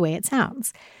just the way it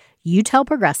sounds. You tell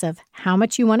Progressive how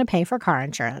much you want to pay for car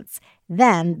insurance.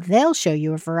 Then they'll show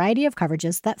you a variety of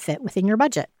coverages that fit within your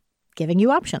budget, giving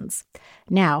you options.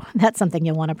 Now, that's something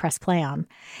you'll want to press play on.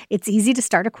 It's easy to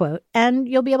start a quote, and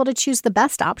you'll be able to choose the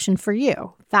best option for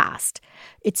you fast.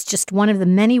 It's just one of the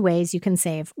many ways you can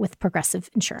save with Progressive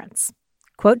Insurance.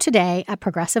 Quote today at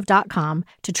Progressive.com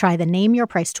to try the Name Your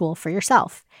Price tool for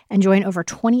yourself and join over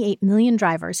 28 million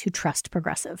drivers who trust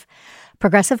Progressive.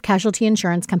 Progressive Casualty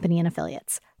Insurance Company and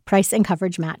Affiliates. Price and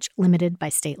coverage match limited by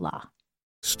state law.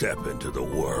 Step into the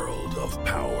world of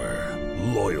power,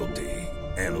 loyalty,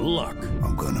 and luck.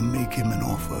 I'm going to make him an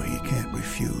offer he can't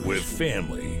refuse. With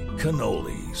family,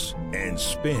 cannolis, and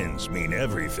spins mean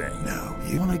everything. Now,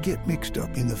 you want to get mixed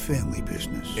up in the family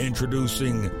business.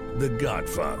 Introducing The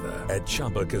Godfather at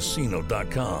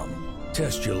ChumbaCasino.com.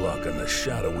 Test your luck in the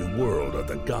shadowy world of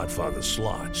The Godfather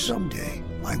slot. Someday,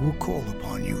 I will call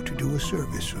upon you to do a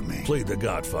service for me. Play The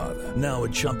Godfather, now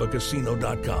at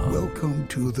ChumbaCasino.com. Welcome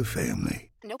to the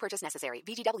family. No purchase necessary.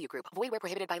 VGW Group. Void where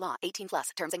prohibited by law.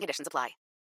 18+. Terms and conditions apply.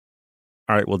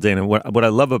 All right. Well, Dana, what I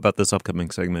love about this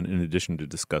upcoming segment, in addition to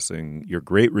discussing your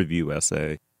great review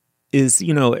essay, is,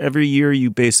 every year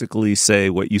you basically say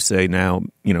what you say now,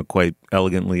 quite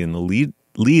elegantly in the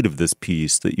lead of this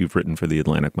piece that you've written for the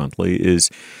Atlantic Monthly, is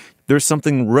there's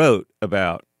something wrote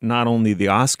about not only the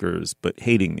Oscars, but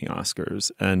hating the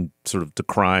Oscars and sort of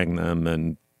decrying them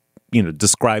and,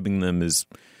 describing them as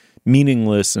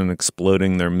meaningless and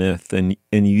exploding their myth. And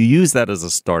you use that as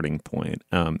a starting point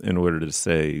in order to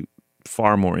say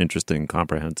far more interesting,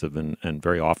 comprehensive, and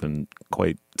very often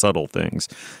quite subtle things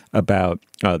about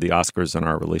the Oscars and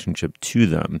our relationship to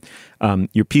them.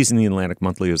 Your piece in the Atlantic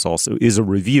Monthly is a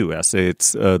review essay.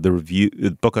 It's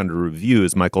the book under review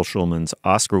is Michael Schulman's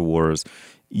Oscar Wars.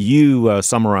 You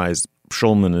summarize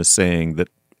Schulman as saying that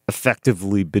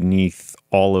effectively beneath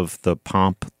all of the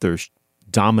pomp, there's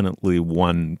dominantly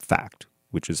one fact,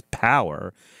 which is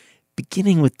power,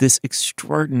 beginning with this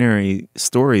extraordinary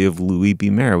story of Louis B.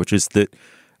 Mayer, which is that,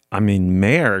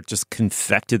 Mayer just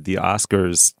confected the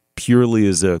Oscars purely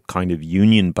as a kind of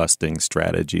union-busting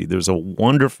strategy. There's a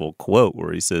wonderful quote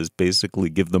where he says, basically,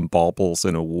 give them baubles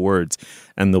and awards,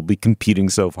 and they'll be competing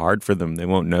so hard for them, they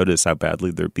won't notice how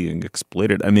badly they're being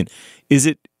exploited.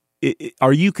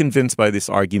 Are you convinced by this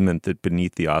argument that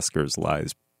beneath the Oscars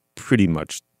lies pretty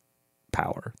much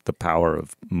power, the power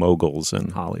of moguls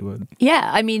in Hollywood?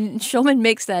 Yeah, Schulman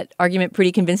makes that argument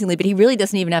pretty convincingly, but he really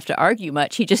doesn't even have to argue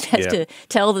much. He just has to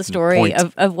tell the story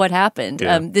of what happened.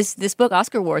 Yeah. This book,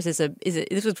 Oscar Wars, this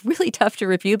was really tough to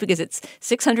review because it's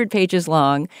 600 pages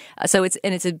long. So it's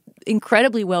an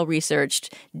incredibly well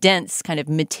researched, dense, kind of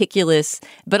meticulous,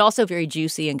 but also very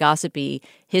juicy and gossipy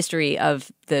history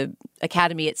of the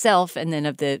Academy itself, and then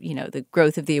of the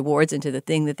growth of the awards into the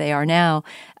thing that they are now.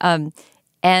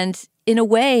 And in a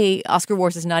way, Oscar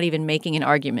Wars is not even making an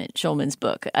argument, Schulman's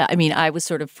book. I was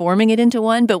sort of forming it into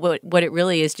one, but what it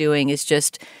really is doing is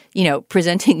just,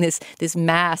 presenting this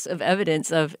mass of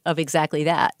evidence of exactly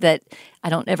that I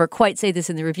don't ever quite say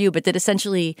this in the review, but that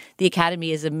essentially the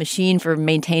Academy is a machine for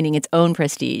maintaining its own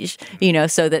prestige,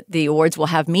 so that the awards will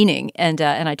have meaning. And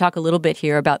I talk a little bit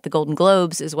here about the Golden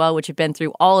Globes as well, which have been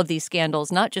through all of these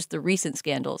scandals, not just the recent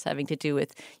scandals having to do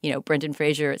with, Brendan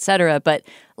Fraser, et cetera, but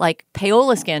like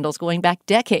payola scandals going back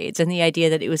decades. And the idea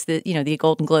that it was the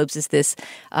Golden Globes is this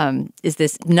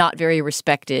not very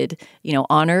respected,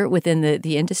 honor within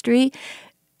the industry.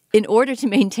 In order to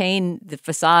maintain the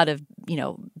facade of,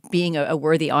 being a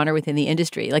worthy honor within the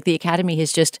industry, like the Academy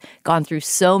has just gone through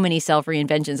so many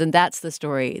self-reinventions. And that's the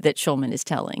story that Schulman is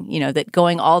telling, that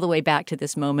going all the way back to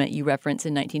this moment you reference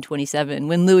in 1927,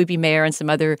 when Louis B. Mayer and some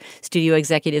other studio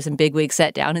executives and bigwigs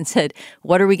sat down and said,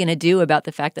 what are we going to do about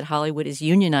the fact that Hollywood is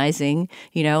unionizing?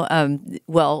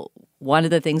 Well, one of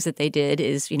the things that they did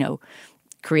is,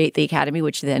 create the Academy,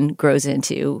 which then grows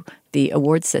into the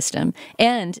award system.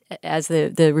 And as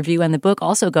the review and the book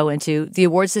also go into, the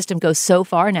award system goes so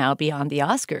far now beyond the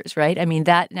Oscars, right?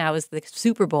 That now is the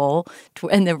Super Bowl,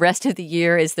 and the rest of the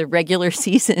year is the regular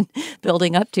season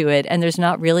building up to it. And there's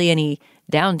not really any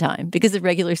downtime because the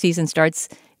regular season starts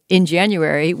in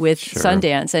January with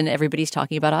Sundance, and everybody's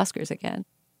talking about Oscars again.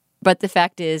 But the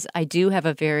fact is, I do have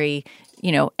a very,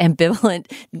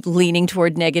 ambivalent, leaning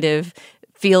toward negative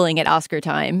feeling at Oscar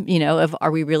time, of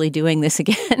are we really doing this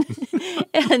again?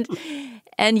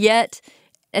 and yet,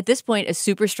 at this point, a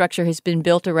superstructure has been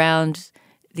built around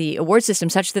the award system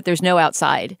such that there's no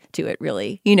outside to it,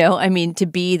 really. To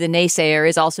be the naysayer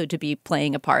is also to be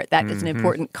playing a part. That is an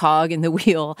important cog in the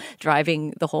wheel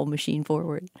driving the whole machine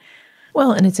forward.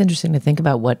 Well, and it's interesting to think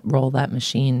about what role that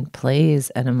machine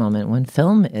plays at a moment when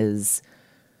film is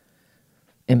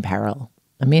in peril.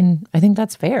 I think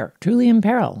that's fair, truly in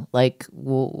peril.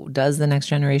 Does the next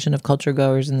generation of culture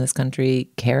goers in this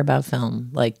country care about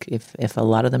film? If a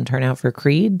lot of them turn out for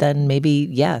Creed, then maybe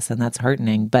yes, and that's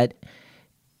heartening. But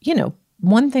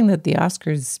one thing that the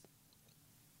Oscars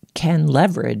can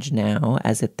leverage now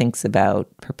as it thinks about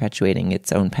perpetuating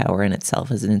its own power in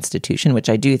itself as an institution, which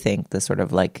I do think the sort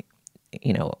of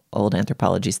old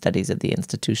anthropology studies of the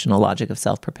institutional logic of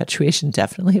self-perpetuation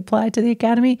definitely apply to the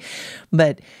Academy.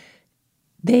 But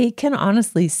they can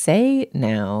honestly say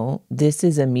now, this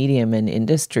is a medium and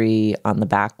industry on the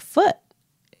back foot.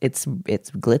 It's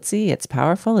glitzy, it's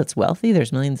powerful, it's wealthy,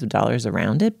 there's millions of dollars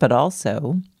around it, but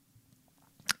also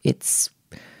it's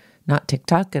not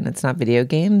TikTok and it's not video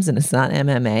games and it's not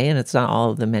MMA and it's not all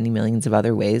of the many millions of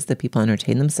other ways that people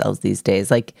entertain themselves these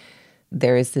days.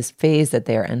 There is this phase that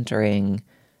they're entering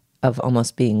of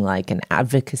almost being like an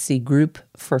advocacy group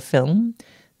for film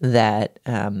that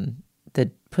that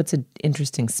puts an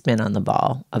interesting spin on the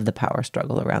ball of the power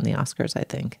struggle around the Oscars, I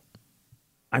think.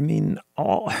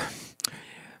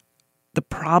 The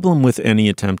problem with any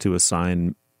attempt to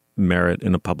assign merit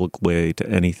in a public way to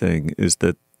anything is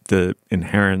that the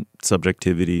inherent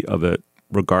subjectivity of it,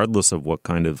 regardless of what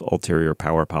kind of ulterior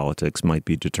power politics might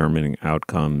be determining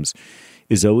outcomes,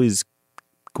 is always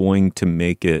going to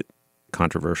make it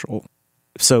controversial.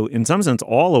 So in some sense,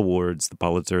 all awards, the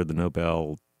Pulitzer, the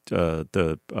Nobel,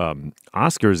 the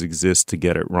Oscars exist to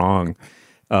get it wrong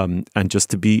and just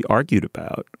to be argued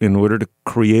about in order to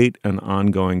create an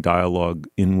ongoing dialogue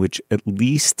in which at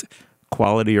least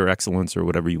quality or excellence or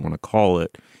whatever you want to call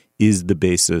it is the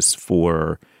basis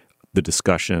for the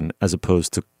discussion as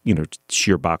opposed to,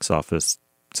 sheer box office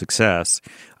success.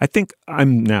 I think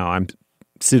I'm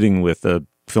sitting with a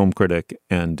film critic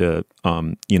and,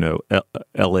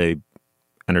 LA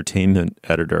entertainment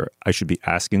editor. I should be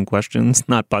asking questions,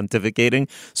 not pontificating.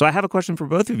 So I have a question for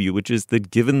both of you, which is that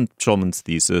given Shulman's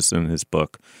thesis in his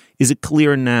book, is it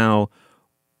clear now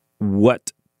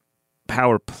what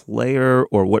power player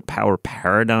or what power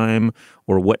paradigm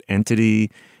or what entity,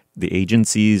 the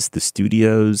agencies, the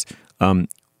studios,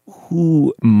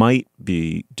 who might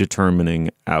be determining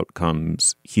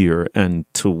outcomes here and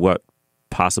to what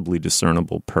possibly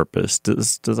discernible purpose?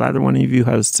 Does either one of you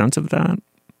have a sense of that?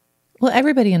 Well,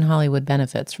 everybody in Hollywood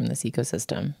benefits from this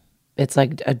ecosystem. It's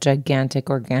like a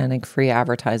gigantic organic free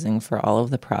advertising for all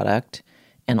of the product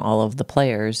and all of the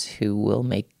players who will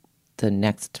make the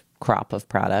next crop of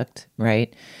product,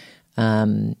 right?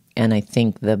 And I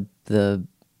think the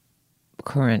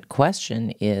current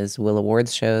question is, will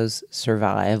awards shows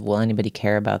survive? Will anybody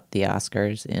care about the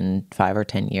Oscars in 5 or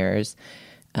 10 years?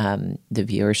 The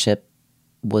viewership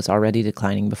was already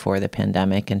declining before the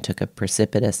pandemic and took a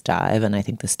precipitous dive. And I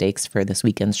think the stakes for this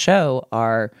weekend's show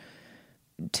are,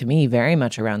 to me, very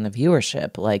much around the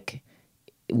viewership.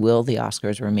 Will the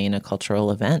Oscars remain a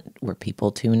cultural event where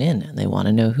people tune in and they want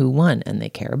to know who won and they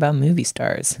care about movie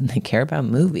stars and they care about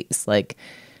movies? It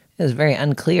is very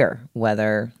unclear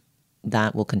whether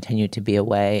that will continue to be a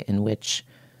way in which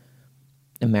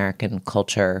American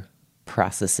culture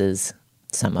processes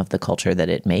some of the culture that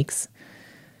it makes.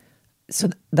 So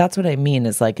that's what I mean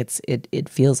is it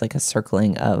feels like a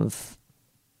circling of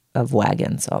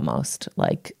wagons almost.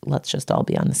 Let's just all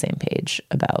be on the same page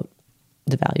about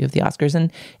the value of the Oscars. And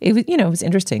it was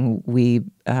interesting. We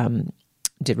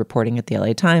did reporting at the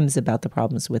LA Times about the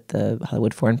problems with the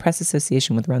Hollywood Foreign Press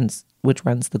Association, which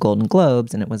runs the Golden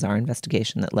Globes, and it was our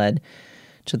investigation that led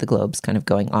to the Globes kind of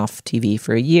going off TV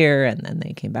for a year, and then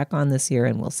they came back on this year,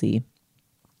 and we'll see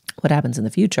what happens in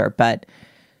the future. But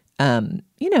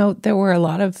there were a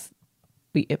lot of,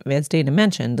 as Dana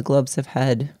mentioned, the Globes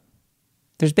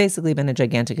there's basically been a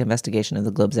gigantic investigation of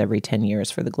the Globes every 10 years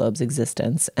for the Globes'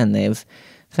 existence, and they've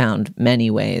found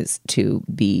many ways to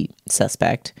be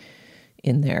suspect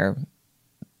in their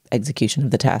execution of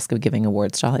the task of giving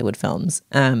awards to Hollywood films.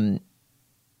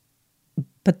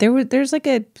 But there's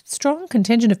a strong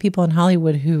contingent of people in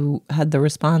Hollywood who had the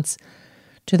response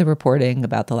to the reporting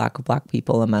about the lack of Black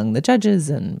people among the judges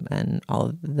and all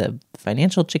of the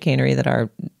financial chicanery that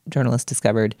our journalists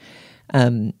discovered,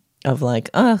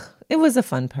 It was a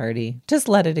fun party. Just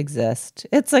let it exist.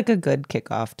 It's like a good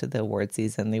kickoff to the award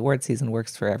season. The award season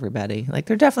works for everybody. Like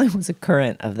there definitely was a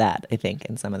current of that, I think,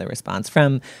 in some of the response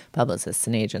from publicists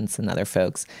and agents and other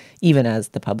folks, even as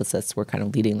the publicists were kind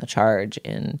of leading the charge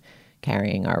in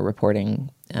carrying our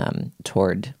reporting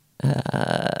toward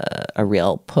a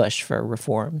real push for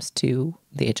reforms to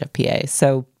the HFPA.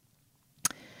 So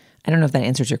I don't know if that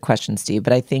answers your question, Steve,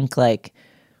 but I think like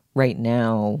right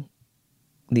now,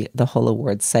 the whole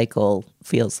awards cycle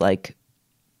feels like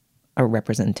a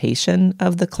representation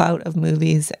of the clout of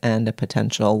movies and a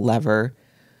potential lever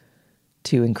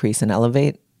to increase and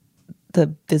elevate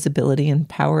the visibility and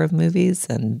power of movies.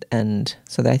 And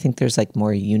so I think there's like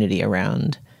more unity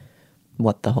around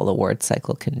what the whole awards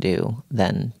cycle can do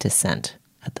than dissent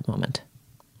at the moment.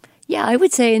 Yeah, I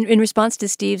would say in response to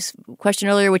Steve's question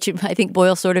earlier, which I think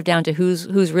boils sort of down to who's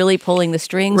really pulling the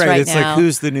strings right now. It's like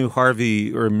who's the new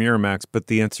Harvey or Miramax, but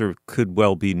the answer could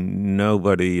well be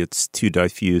nobody. It's too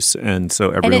diffuse, and so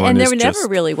everyone and is there never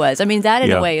really was. I mean, that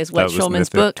in a way is what Schulman's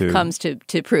book comes to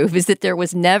prove, is that there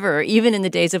was never, even in the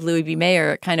days of Louis B.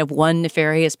 Mayer, kind of one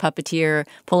nefarious puppeteer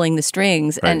pulling the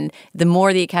strings. Right. And the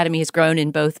more the Academy has grown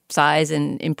in both size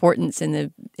and importance in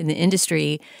the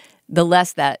industry, the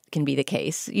less that can be the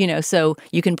case, So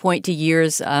you can point to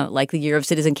years like the year of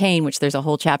Citizen Kane, which there's a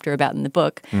whole chapter about in the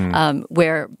book,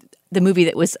 where the movie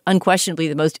that was unquestionably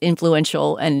the most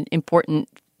influential and important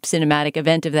cinematic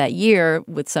event of that year,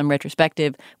 with some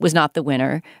retrospective, was not the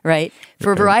winner, right?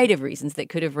 For a variety of reasons that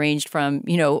could have ranged from,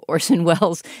 Orson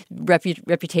Welles'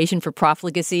 reputation for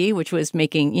profligacy, which was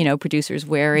making, producers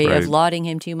wary of lauding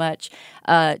him too much,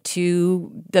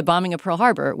 to the bombing of Pearl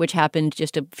Harbor, which happened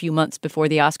just a few months before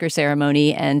the Oscar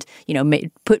ceremony and,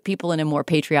 put people in a more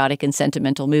patriotic and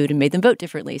sentimental mood and made them vote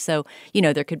differently. So,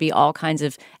 there could be all kinds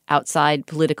of outside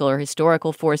political or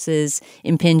historical forces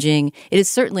impinging. It is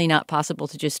certainly not possible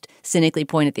to just cynically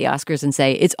point at the Oscars and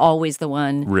say it's always the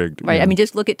one rigged, right? Yeah. I mean,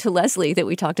 just look at To Leslie that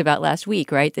we talked about last week,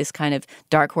 right? This kind of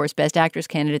dark horse Best Actress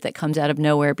candidate that comes out of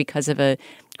nowhere because of a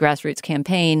grassroots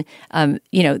campaign.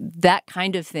 That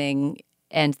kind of thing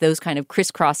and those kind of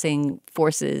crisscrossing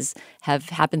forces have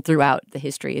happened throughout the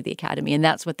history of the Academy, and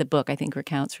that's what the book I think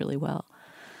recounts really well.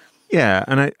 Yeah,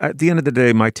 and at the end of the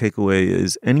day, my takeaway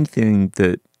is anything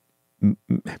that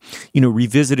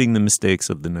revisiting the mistakes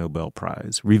of the Nobel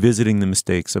Prize, revisiting the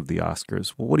mistakes of the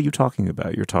Oscars. Well, what are you talking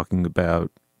about? You're talking about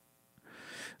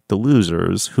the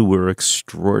losers who were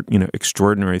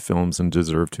extraordinary films and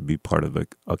deserve to be part of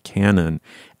a canon.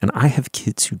 And I have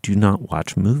kids who do not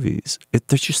watch movies.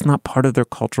 They're just not part of their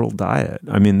cultural diet.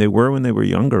 I mean, they were when they were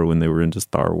younger, when they were into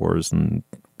Star Wars and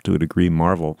to a degree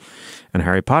Marvel and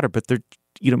Harry Potter. But they're,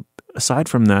 aside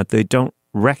from that, they don't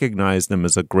recognize them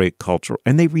as a great cultural,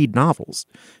 and they read novels.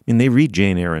 I mean, they read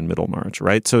Jane Eyre and Middlemarch,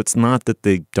 right? So it's not that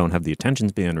they don't have the attention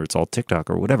span or it's all TikTok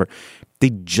or whatever.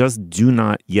 They just do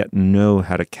not yet know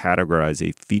how to categorize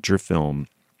a feature film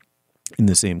in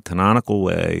the same canonical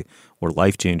way or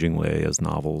life-changing way as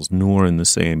novels, nor in the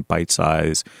same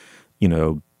bite-size,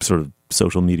 sort of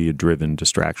social media-driven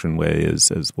distraction way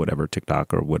as whatever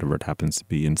TikTok or whatever it happens to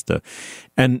be, Insta.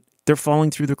 And they're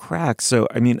falling through the cracks. So,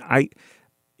 I mean,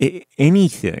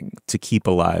 anything to keep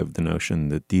alive the notion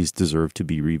that these deserve to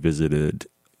be revisited,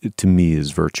 to me, is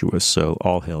virtuous. So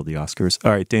all hail the Oscars.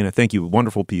 All right, Dana, thank you.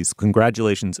 Wonderful piece.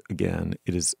 Congratulations again.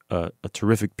 It is a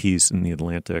terrific piece in The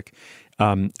Atlantic.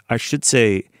 I should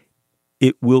say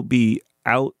it will be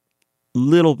out a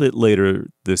little bit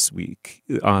later this week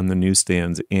on the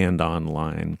newsstands and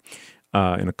online.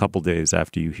 In a couple days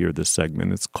after you hear this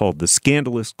segment. It's called The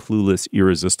Scandalous, Clueless,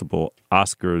 Irresistible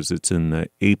Oscars. It's in the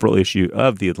April issue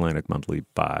of The Atlantic Monthly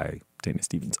by Dana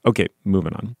Stevens. Okay,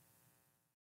 moving on.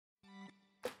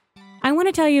 I want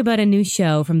to tell you about a new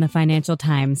show from the Financial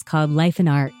Times called Life and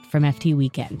Art from FT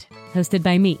Weekend, hosted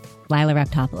by me, Lila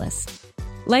Raptopoulos.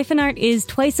 Life and Art is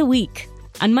twice a week.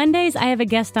 On Mondays, I have a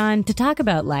guest on to talk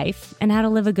about life and how to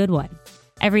live a good one.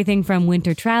 Everything from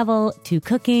winter travel to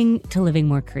cooking to living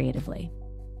more creatively.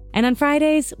 And on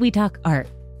Fridays, we talk art.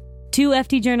 Two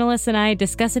FT journalists and I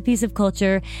discuss a piece of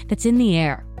culture that's in the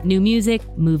air, new music,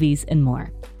 movies, and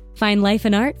more. Find Life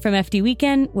and Art from FT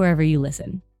Weekend wherever you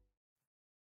listen.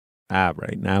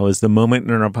 Right now is the moment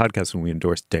in our podcast when we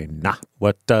endorse Dana.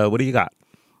 What do you got?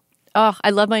 Oh, I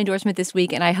love my endorsement this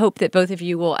week, and I hope that both of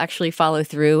you will actually follow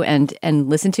through and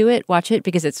listen to it, watch it,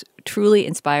 because it's truly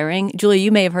inspiring. Julia, you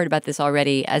may have heard about this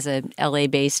already as a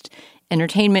LA-based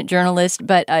entertainment journalist,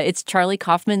 but it's Charlie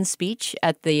Kaufman's speech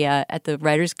at the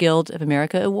Writers Guild of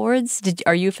America Awards.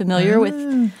 Are you familiar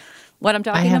with what I'm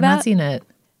talking about? I have not seen it.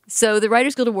 So the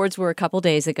Writers Guild Awards were a couple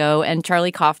days ago, and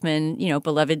Charlie Kaufman,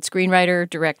 beloved screenwriter,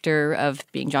 director of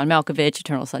Being John Malkovich,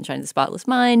 Eternal Sunshine of the Spotless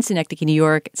Mind, Synecdoche, New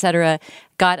York, etc.,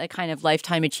 got a kind of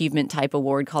lifetime achievement type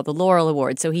award called the Laurel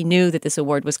Award. So he knew that this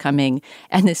award was coming.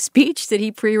 And the speech that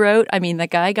he pre-wrote, the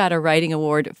guy got a writing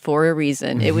award for a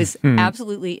reason. It was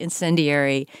absolutely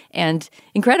incendiary and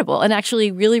incredible, and actually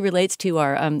really relates to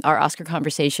our Oscar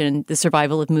conversation, the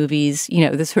survival of movies,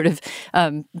 the sort of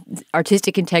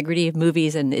artistic integrity of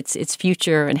movies and its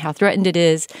future and how threatened it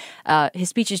is. His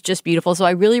speech is just beautiful. So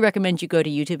I really recommend you go to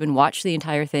YouTube and watch the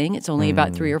entire thing. It's only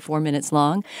about 3 or 4 minutes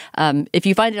long. If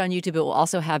you find it on YouTube, it will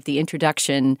also have the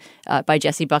introduction by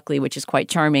Jessie Buckley, which is quite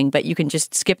charming, but you can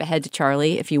just skip ahead to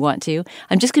Charlie if you want to.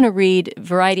 I'm just going to read,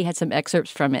 Variety had some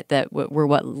excerpts from it that were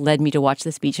what led me to watch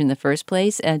the speech in the first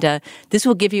place. And this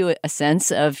will give you a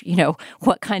sense of,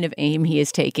 what kind of aim he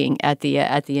is taking at the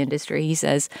industry. He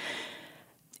says,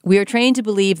 "We are trained to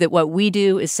believe that what we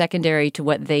do is secondary to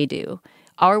what they do.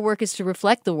 Our work is to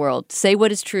reflect the world, say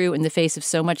what is true in the face of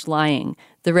so much lying.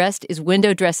 The rest is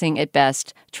window dressing at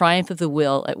best, triumph of the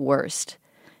will at worst."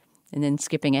 And then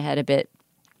skipping ahead a bit.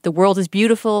 "The world is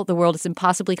beautiful, the world is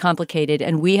impossibly complicated,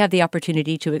 and we have the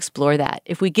opportunity to explore that.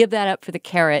 If we give that up for the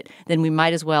carrot, then we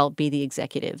might as well be the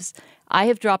executives. I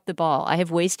have dropped the ball. I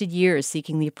have wasted years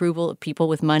seeking the approval of people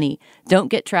with money. Don't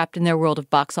get trapped in their world of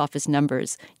box office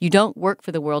numbers. You don't work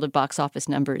for the world of box office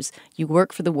numbers. You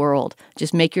work for the world.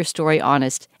 Just make your story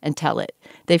honest and tell it.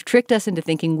 They've tricked us into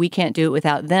thinking we can't do it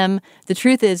without them. The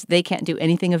truth is they can't do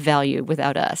anything of value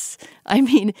without us."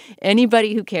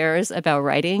 Anybody who cares about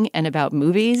writing and about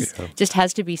movies just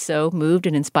has to be so moved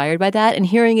and inspired by that. And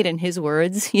hearing it in his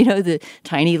words, the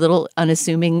tiny little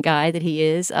unassuming guy that he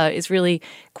is really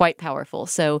quite powerful.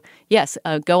 So, yes,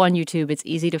 go on YouTube. It's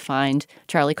easy to find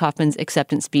Charlie Kaufman's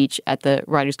acceptance speech at the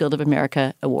Writers Guild of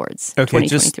America Awards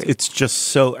 2023. It's just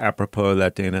so apropos of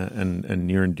that, Dana, and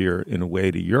near and dear in a way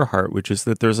to your heart, which is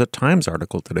that there's a Times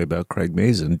article today about Craig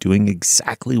Mazin doing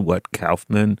exactly what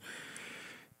Kaufman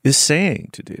is saying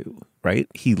to do, right?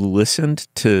 He listened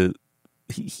to,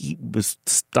 he was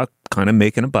stuck kind of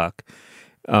making a buck,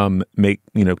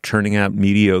 churning out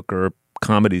mediocre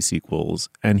comedy sequels,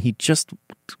 and he just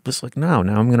was like, now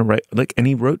I'm going to write, and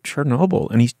he wrote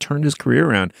Chernobyl, and he's turned his career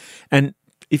around. And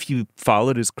if you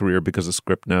followed his career because of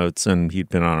Script Notes and he'd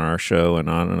been on our show and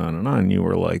on and on and on, you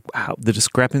were like, wow, the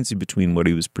discrepancy between what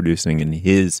he was producing and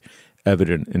his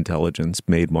evident intelligence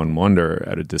made one wonder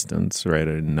at a distance, right?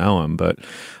 I didn't know him, but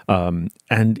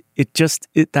and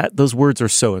those words are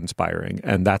so inspiring,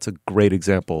 and that's a great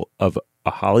example of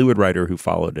a Hollywood writer who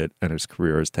followed it and his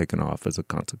career has taken off as a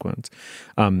consequence.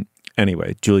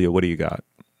 Anyway, Julia, what do you got?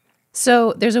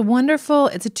 So there's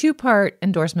it's a 2-part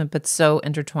endorsement, but so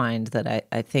intertwined that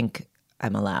I think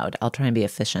I'm allowed. I'll try and be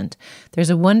efficient. There's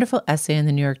a wonderful essay in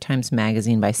the New York Times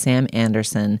Magazine by Sam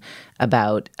Anderson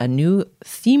about a new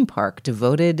theme park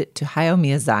devoted to Hayao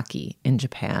Miyazaki in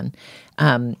Japan.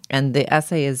 And the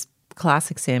essay is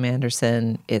classic Sam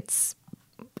Anderson. It's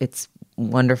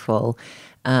wonderful.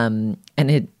 And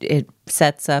it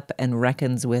sets up and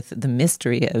reckons with the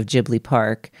mystery of Ghibli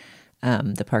Park,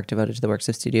 the park devoted to the works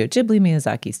of Studio Ghibli,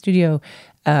 Miyazaki Studio,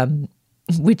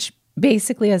 which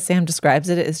basically, as Sam describes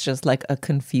it, is just like a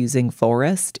confusing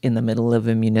forest in the middle of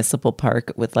a municipal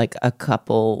park with like a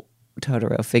couple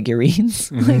Totoro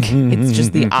figurines. It's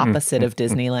just the opposite of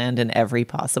Disneyland in every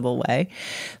possible way.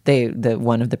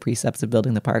 One of the precepts of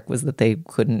building the park was that they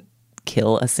couldn't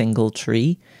kill a single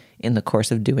tree in the course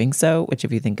of doing so, which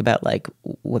if you think about like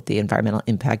what the environmental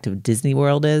impact of Disney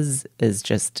World is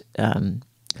just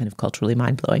kind of culturally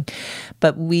mind-blowing.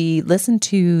 But we listened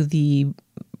to the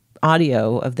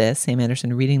audio of this, Sam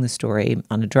Anderson reading the story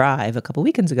on a drive a couple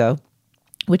weekends ago,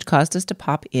 which caused us to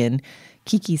pop in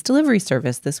Kiki's Delivery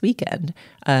Service this weekend,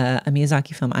 a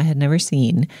Miyazaki film I had never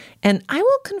seen. And I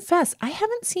will confess, I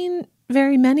haven't seen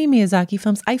very many Miyazaki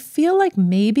films. I feel like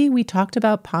maybe we talked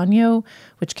about Ponyo,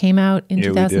 which came out in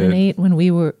 2008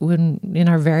 when in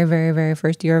our very, very, very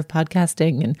first year of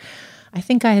podcasting. And I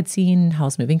think I had seen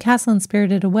Howl's Moving Castle and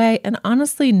Spirited Away, and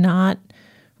honestly not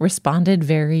responded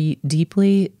very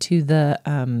deeply to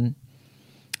the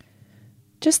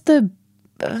just the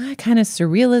kind of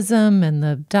surrealism and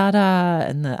the Dada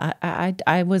and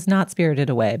I was not spirited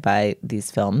away by these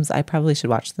films. I probably should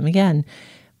watch them again.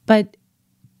 But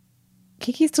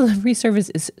Kiki's Delivery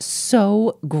Service is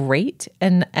so great,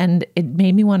 and it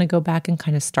made me want to go back and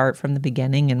kind of start from the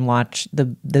beginning and watch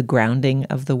the grounding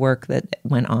of the work that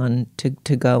went on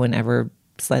to go in ever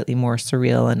slightly more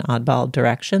surreal and oddball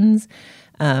directions.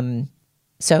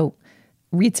 So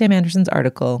read Sam Anderson's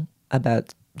article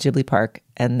about Ghibli Park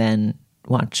and then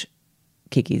watch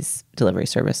Kiki's Delivery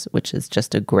Service, which is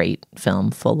just a great film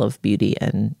full of beauty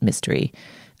and mystery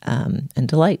and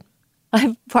delight.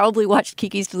 I've probably watched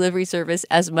Kiki's Delivery Service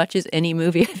as much as any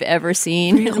movie I've ever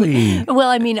seen. Really? Well,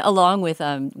 I mean, along with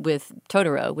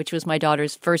Totoro, which was my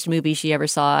daughter's first movie she ever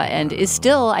saw, and is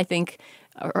still, I think,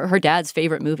 her dad's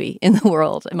favorite movie in the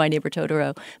world, My Neighbor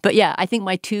Totoro. But yeah, I think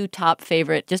my two top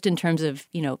favorite, just in terms of,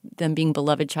 them being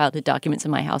beloved childhood documents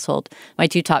in my household, my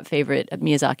two top favorite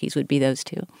Miyazaki's would be those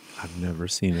two. I've never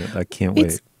seen it. I can't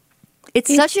wait.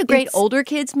 It's such a great older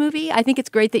kids movie. I think it's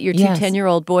great that your two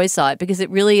 10-year-old boys saw it, because it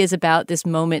really is about this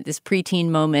moment, this preteen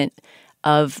moment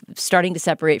of starting to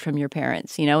separate from your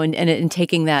parents, and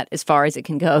taking that as far as it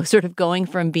can go, sort of going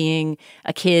from being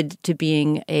a kid to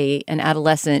being an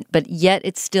adolescent, but yet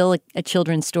it's still a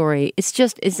children's story.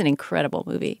 It's an incredible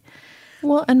movie.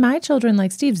 Well, and my children,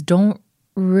 like Steve's, don't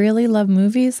really love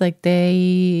movies. Like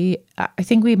I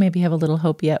think we maybe have a little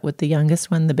hope yet with the youngest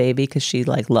one, the baby, because she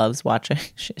loves watching.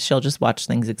 She'll just watch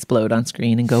things explode on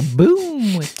screen and go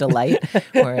boom with delight.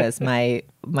 Whereas my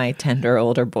tender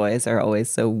older boys are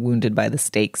always so wounded by the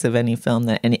stakes of any film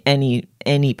that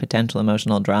any potential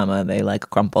emotional drama, they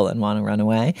crumple and want to run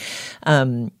away.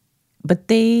 But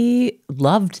they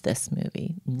loved this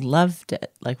movie, loved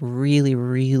it, really,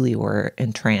 really were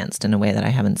entranced in a way that I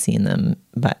haven't seen them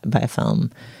by a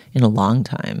film in a long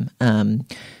time.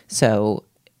 So,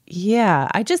 yeah,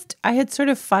 I had sort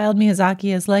of filed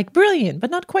Miyazaki as brilliant, but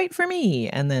not quite for me.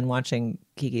 And then watching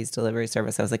Kiki's Delivery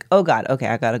Service, I was like, oh God, okay,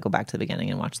 I got to go back to the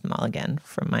beginning and watch them all again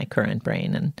from my current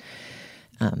brain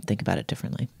and think about it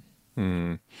differently.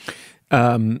 All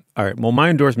right. Well, my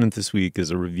endorsement this week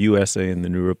is a review essay in the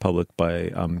New Republic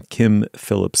by Kim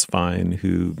Phillips Fine,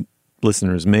 who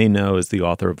listeners may know as the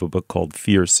author of a book called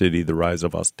Fear City, The Rise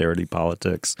of Austerity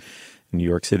Politics in New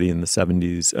York City in the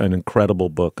 70s, an incredible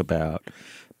book about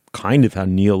kind of how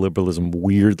neoliberalism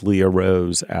weirdly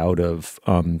arose out of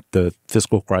the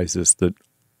fiscal crisis that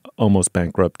almost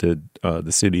bankrupted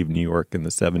the city of New York in the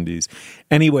 70s.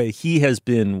 Anyway, he has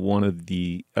been one of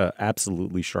the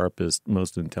absolutely sharpest,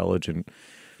 most intelligent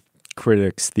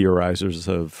critics, theorizers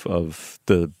of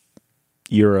the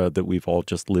era that we've all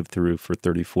just lived through for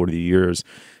 30, 40 years,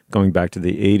 going back to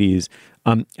the 80s.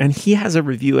 And he has a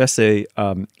review essay.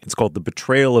 It's called The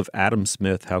Betrayal of Adam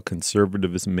Smith, How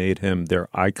Conservatives Made Him Their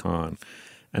Icon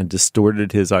and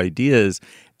Distorted His Ideas.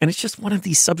 And it's just one of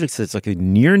these subjects that's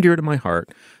near and dear to my heart.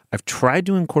 I've tried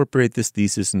to incorporate this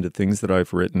thesis into things that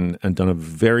I've written and done a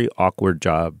very awkward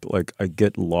job. I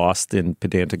get lost in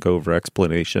pedantic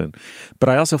over-explanation. But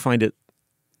I also find it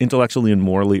intellectually and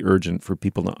morally urgent for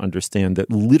people to understand that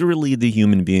literally the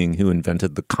human being who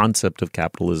invented the concept of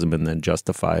capitalism and then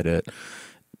justified it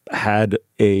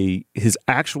his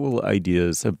actual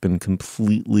ideas have been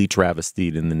completely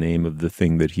travestied in the name of the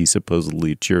thing that he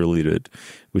supposedly cheerleaded,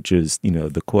 which is,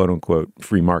 the quote unquote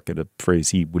free market, a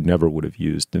phrase he would have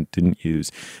used and didn't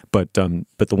use. But the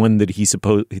one that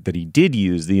he did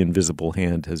use, the invisible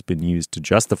hand, has been used to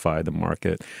justify the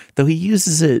market, though he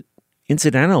uses it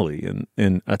incidentally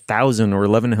in a 1,000 or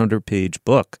 1,100 page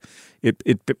book.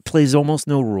 It plays almost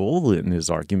no role in his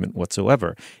argument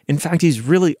whatsoever. In fact, he's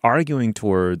really arguing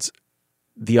towards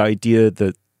the idea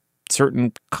that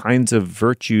certain kinds of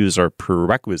virtues are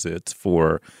prerequisites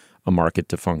for a market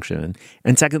to function.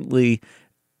 And secondly,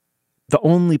 the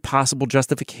only possible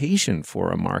justification for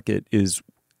a market is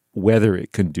whether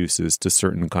it conduces to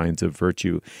certain kinds of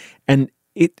virtue. And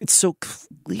it's so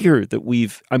clear that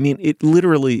it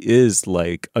literally is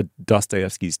like a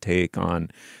Dostoevsky's take on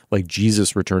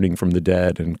Jesus returning from the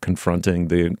dead and confronting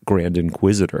the Grand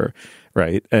Inquisitor,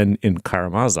 right? And in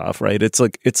Karamazov, right? It's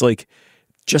like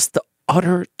just the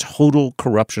utter total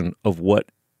corruption of what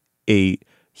a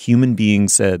human being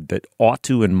said that ought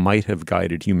to and might have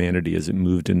guided humanity as it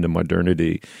moved into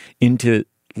modernity into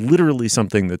literally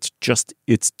something that's just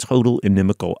its total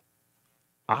inimical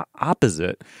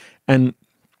opposite. And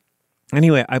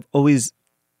anyway, I've always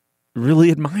really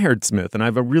admired Smith, and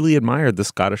I've really admired the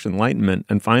Scottish Enlightenment.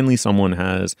 And finally someone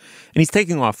has, and he's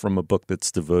taking off from a book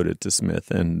that's devoted to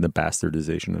Smith and the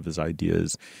bastardization of his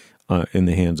ideas in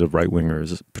the hands of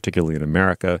right-wingers, particularly in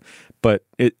America. But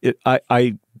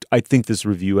I think this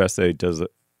review essay does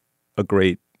a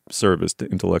great service to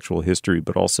intellectual history,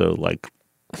 but also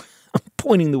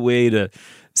pointing the way to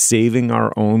saving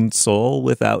our own soul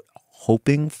without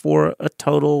hoping for a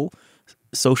total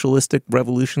socialistic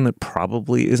revolution that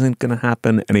probably isn't going to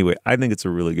happen. Anyway, I think it's a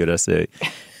really good essay.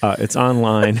 It's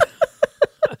online.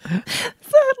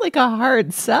 It's not a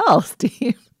hard sell,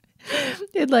 Steve.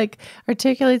 It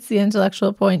articulates the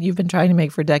intellectual point you've been trying to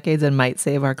make for decades and might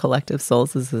save our collective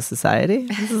souls as a society.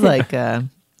 This is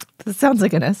this sounds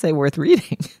like an essay worth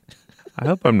reading. I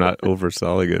hope I'm not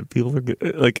overselling it. People are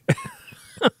good, like.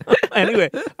 Anyway,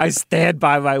 I stand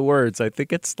by my words. I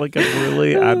think it's like a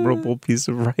really admirable piece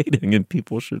of writing, and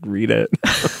people should read it.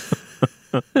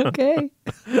 Okay.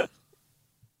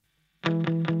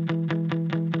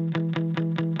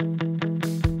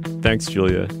 Thanks,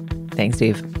 Julia. Thanks,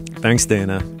 Steve. Thanks,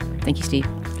 Dana. Thank you, Steve.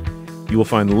 You will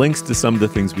find links to some of the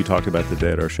things we talked about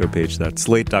today at our show page. That's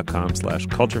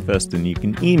slate.com/culturefest. And you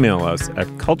can email us at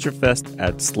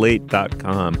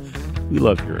culturefest@slate.com. We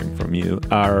love hearing from you.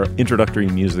 Our introductory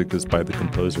music is by the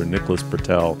composer Nicholas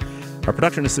Bertel. Our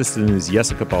production assistant is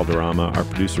Jessica Balderrama. Our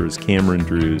producer is Cameron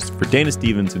Drews. For Dana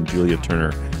Stevens and Julia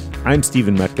Turner, I'm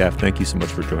Stephen Metcalf. Thank you so much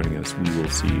for joining us. We will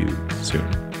see you soon.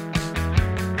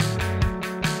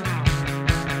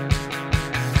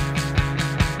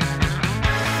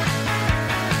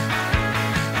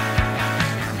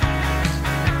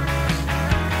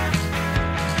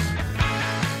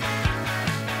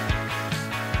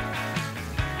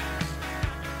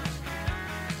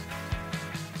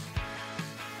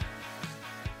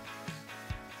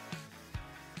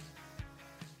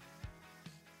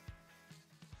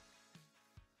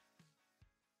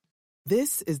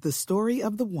 This is the story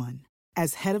of the one.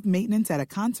 As head of maintenance at a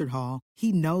concert hall,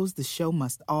 he knows the show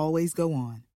must always go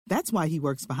on. That's why he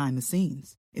works behind the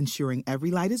scenes, ensuring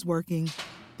every light is working,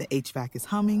 the HVAC is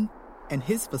humming, and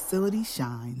his facility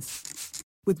shines.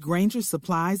 With Grainger's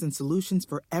supplies and solutions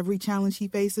for every challenge he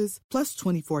faces, plus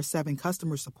 24/7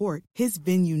 customer support, his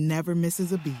venue never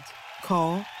misses a beat.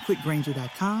 Call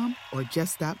quickgrainger.com or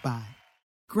just stop by.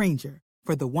 Grainger,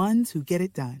 for the ones who get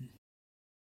it done.